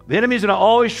 The enemy is going to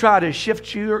always try to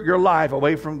shift your life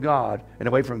away from God and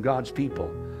away from God's people.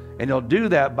 And he'll do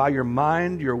that by your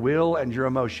mind, your will, and your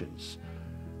emotions.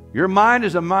 Your mind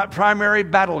is a primary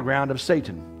battleground of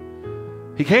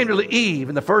Satan. He came to Eve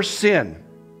in the first sin.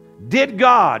 Did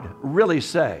God really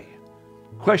say?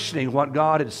 Questioning what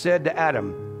God had said to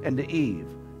Adam and to Eve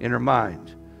in her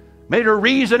mind. Made her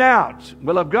reason out.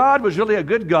 Well, if God was really a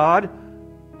good God,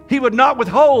 He would not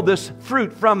withhold this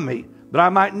fruit from me, that I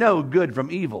might know good from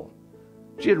evil.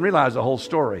 She didn't realize the whole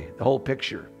story, the whole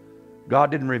picture. God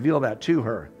didn't reveal that to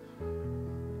her.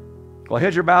 Well,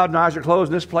 heads are bowed and eyes are closed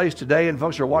in this place today, and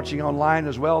folks are watching online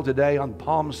as well today on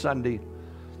Palm Sunday.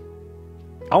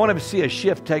 I want to see a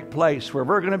shift take place where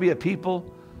we're going to be a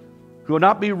people who will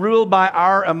not be ruled by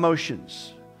our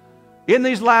emotions. In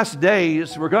these last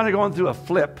days, we're going to go through a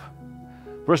flip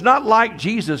where it's not like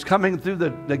Jesus coming through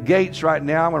the gates right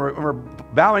now when we're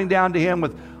bowing down to Him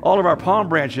with all of our palm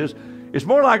branches. It's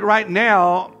more like right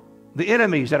now, the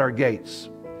enemy's at our gates.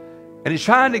 And He's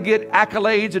trying to get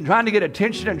accolades and trying to get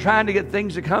attention and trying to get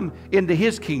things to come into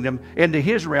His kingdom, into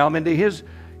His realm, into His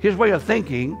way of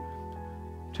thinking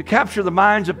to capture the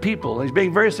minds of people. And He's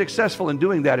being very successful in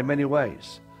doing that in many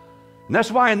ways. And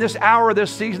that's why in this hour, this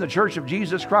season, the Church of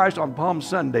Jesus Christ on Palm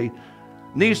Sunday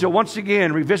needs to once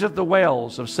again revisit the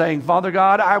wells of saying, Father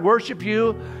God, I worship you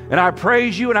and I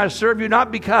praise you and I serve you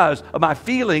not because of my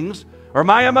feelings or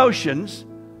my emotions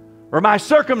or my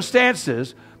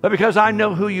circumstances, but because I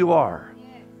know who you are.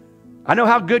 I know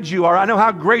how good you are. I know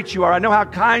how great you are. I know how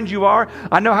kind you are.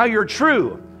 I know how you're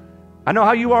true. I know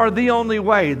how you are the only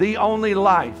way, the only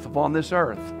life upon this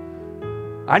earth.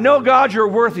 I know, God, you're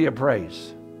worthy of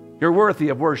praise. You're worthy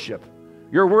of worship.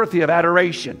 You're worthy of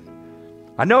adoration.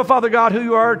 I know, Father God, who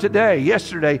you are today,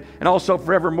 yesterday, and also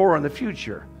forevermore in the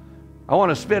future. I want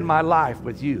to spend my life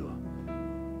with you.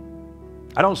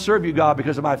 I don't serve you, God,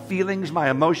 because of my feelings,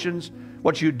 my emotions,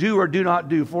 what you do or do not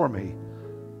do for me.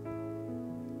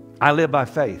 I live by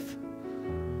faith.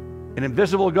 An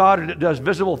invisible God that does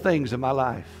visible things in my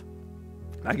life.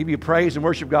 I give you praise and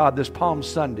worship, God, this Palm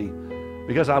Sunday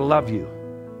because I love you.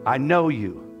 I know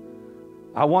you.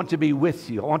 I want to be with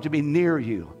you. I want to be near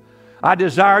you. I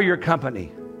desire your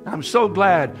company. I'm so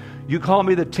glad you call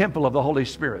me the temple of the Holy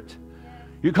Spirit.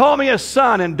 You call me a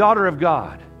son and daughter of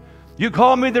God. You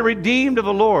call me the redeemed of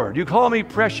the Lord. You call me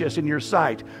precious in your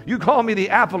sight. You call me the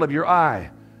apple of your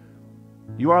eye.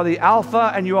 You are the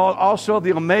Alpha and you are also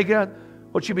the Omega.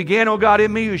 What you began, O God,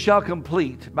 in me, you shall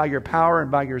complete by your power and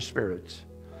by your Spirit.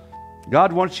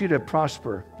 God wants you to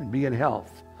prosper and be in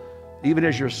health, even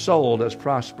as your soul does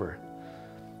prosper.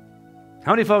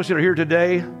 How many folks that are here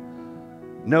today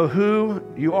know who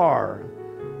you are?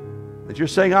 That you're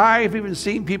saying, I've even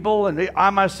seen people, and I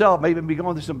myself may even be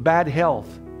going through some bad health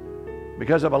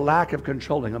because of a lack of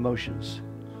controlling emotions.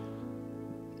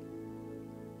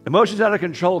 Emotions out of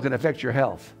control can affect your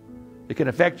health. It can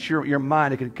affect your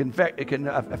mind. It can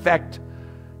affect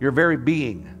your very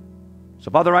being. So,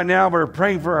 Father, right now we're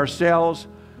praying for ourselves.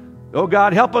 Oh,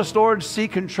 God, help us, Lord, see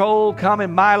control come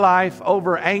in my life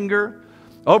over anger,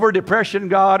 over depression,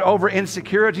 God, over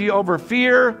insecurity, over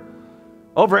fear,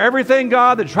 over everything,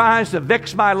 God, that tries to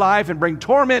vex my life and bring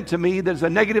torment to me that's a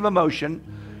negative emotion.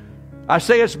 I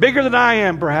say it's bigger than I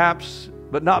am, perhaps,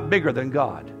 but not bigger than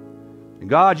God.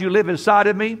 And God, you live inside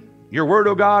of me. Your word,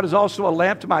 oh God, is also a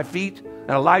lamp to my feet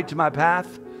and a light to my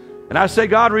path. And I say,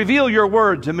 God, reveal your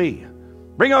word to me.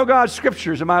 Bring, oh God,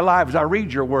 scriptures in my life as I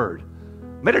read your word.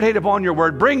 Meditate upon your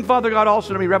word. Bring, Father God,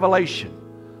 also to me revelation.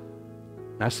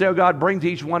 And I say, oh God, bring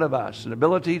to each one of us an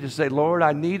ability to say, Lord,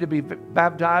 I need to be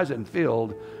baptized and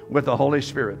filled with the Holy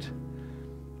Spirit.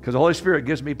 Because the Holy Spirit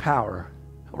gives me power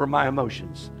over my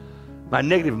emotions, my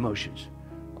negative emotions.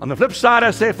 On the flip side,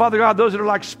 I say, Father God, those that are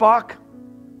like Spock,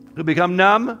 who become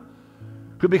numb,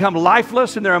 who become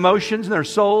lifeless in their emotions and their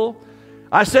soul,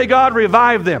 I say, God,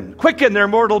 revive them. Quicken their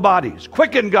mortal bodies.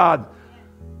 Quicken, God.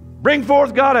 Bring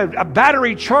forth, God, a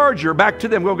battery charger back to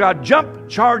them. Oh, God,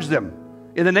 charge them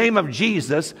in the name of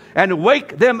Jesus and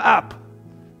wake them up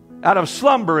out of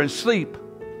slumber and sleep,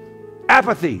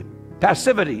 apathy,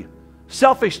 passivity,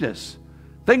 selfishness,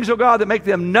 things, oh God, that make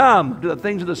them numb to the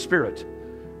things of the Spirit.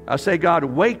 I say, God,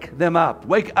 wake them up.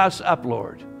 Wake us up,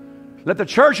 Lord. Let the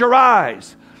church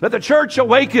arise. Let the church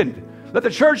awaken. Let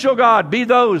the church, oh God, be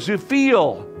those who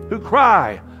feel, who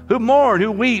cry, who mourn,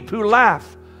 who weep, who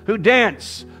laugh, who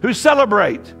dance, who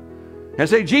celebrate, and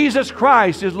say, Jesus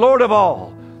Christ is Lord of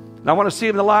all. And I want to see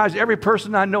Him in the lives of every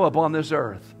person I know upon this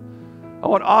earth. I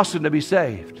want Austin to be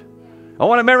saved. I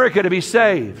want America to be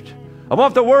saved. I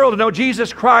want the world to know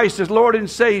Jesus Christ as Lord and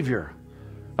Savior.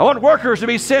 I want workers to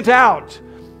be sent out.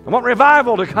 I want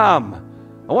revival to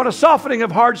come. I want a softening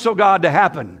of hearts, oh God, to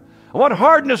happen. I want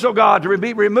hardness, oh God, to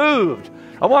be removed.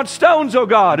 I want stones, oh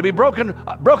God, to be broken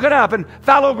up, and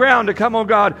fallow ground to come, oh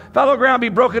God. Fallow ground be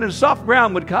broken and soft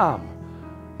ground would come.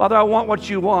 Father, I want what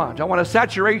you want. I want a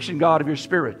saturation, God, of your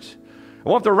Spirit. I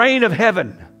want the rain of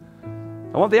heaven.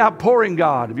 I want the outpouring,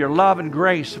 God, of your love and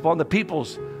grace upon the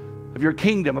peoples of your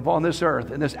kingdom upon this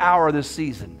earth in this hour, this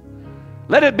season.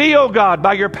 Let it be, oh God,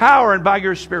 by your power and by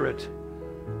your Spirit.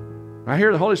 I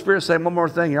hear the Holy Spirit saying one more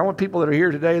thing. I want people that are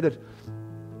here today that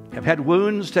have had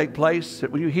wounds take place,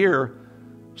 that when you hear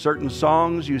certain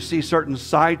songs, you see certain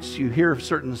sights, you hear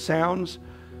certain sounds,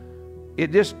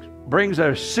 it just brings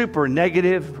a super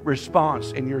negative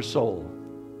response in your soul.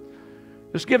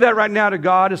 Just give that right now to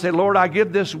God and say, Lord, I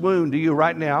give this wound to you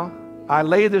right now. I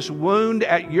lay this wound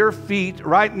at your feet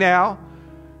right now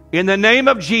in the name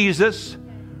of Jesus,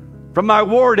 from my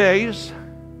war days,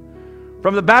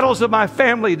 from the battles of my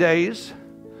family days,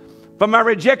 from my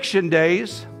rejection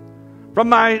days, from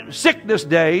my sickness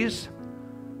days,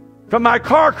 from my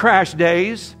car crash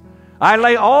days. I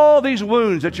lay all these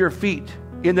wounds at your feet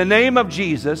in the name of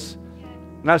Jesus.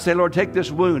 And I say, Lord, take this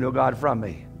wound, oh God, from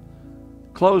me.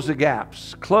 Close the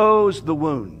gaps. Close the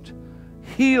wound.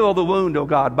 Heal the wound, oh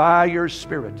God, by your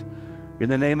Spirit in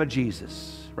the name of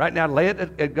Jesus. Right now, lay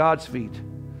it at God's feet.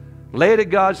 Lay it at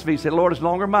God's feet. Say, Lord, it's no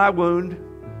longer my wound,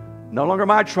 no longer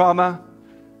my trauma,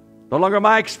 no longer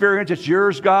my experience. It's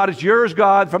yours, God. It's yours,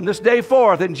 God, from this day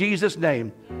forth in Jesus'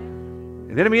 name.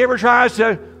 If the enemy ever tries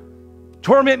to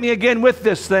torment me again with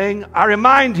this thing, I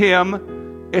remind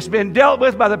him it's been dealt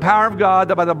with by the power of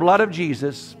God, by the blood of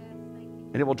Jesus,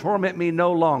 and it will torment me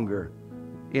no longer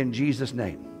in Jesus'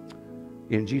 name.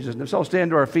 In Jesus' name. So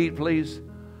stand to our feet, please.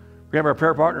 We have our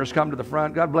prayer partners come to the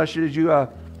front. God bless you. Did you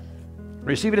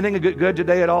receive anything good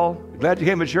today at all? Glad you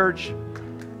came to church.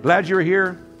 Glad you were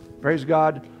here. Praise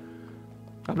God.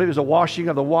 I believe there's a washing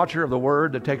of the water of the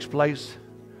Word that takes place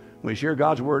when we share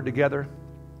God's Word together.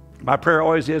 My prayer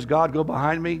always is, God, go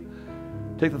behind me.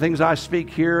 Take the things I speak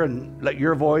here and let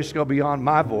your voice go beyond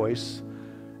my voice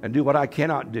and do what I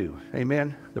cannot do.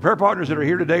 Amen. The prayer partners that are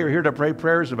here today are here to pray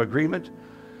prayers of agreement.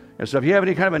 And so if you have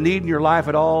any kind of a need in your life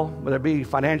at all, whether it be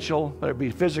financial, whether it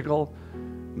be physical,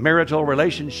 marital,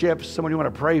 relationships, someone you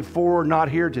want to pray for, not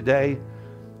here today,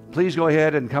 please go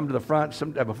ahead and come to the front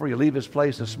before you leave this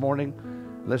place this morning.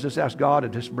 Let's just ask God to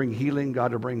just bring healing,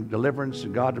 God to bring deliverance,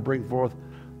 and God to bring forth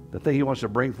the thing He wants to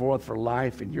bring forth for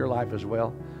life in your life as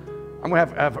well. I'm going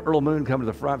to have Earl Moon come to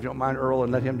the front, if you don't mind, Earl,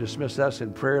 and let him dismiss us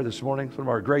in prayer this morning. Some of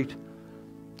our great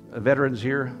veterans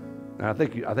here. And I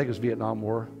think it's Vietnam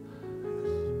War.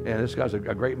 And this guy's a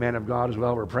great man of God as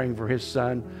well. We're praying for his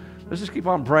son. Let's just keep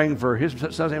on praying for his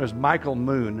son's name is Michael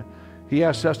Moon. He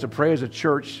asked us to pray as a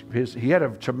church. He had a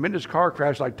tremendous car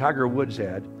crash like Tiger Woods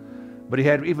had, but he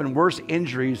had even worse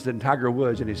injuries than Tiger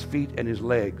Woods in his feet and his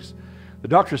legs. The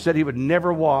doctor said he would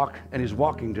never walk, and he's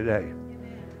walking today.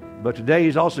 But today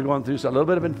he's also going through a little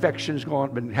bit of infections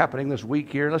been happening this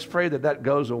week here. Let's pray that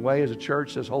goes away as a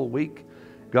church this whole week.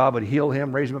 God would heal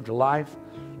him, raise him up to life,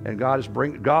 and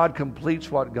God completes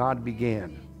what God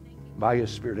began by His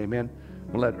Spirit. Amen.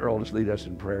 We'll let Earl just lead us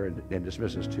in prayer and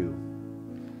dismiss us too.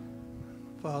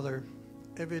 Father,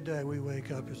 every day we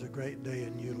wake up is a great day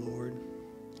in you, Lord.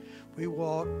 We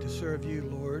walk to serve you,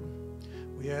 Lord.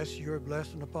 We ask your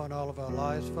blessing upon all of our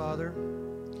lives, Father.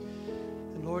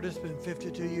 And Lord, it's been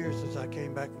 52 years since I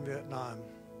came back from Vietnam.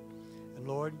 And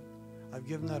Lord, I've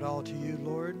given that all to you,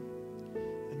 Lord.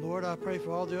 And Lord, I pray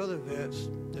for all the other vets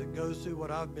that goes through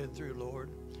what I've been through, Lord,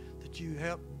 that you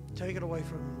help take it away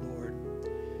from them, Lord.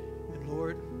 And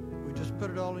Lord, we just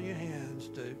put it all in your hands,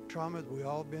 the trauma that we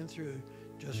all been through,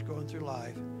 just going through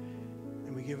life.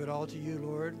 And we give it all to you,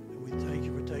 Lord. And we thank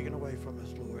you for taking away from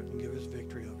us, Lord, and give us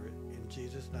victory over it. In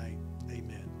Jesus' name,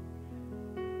 amen.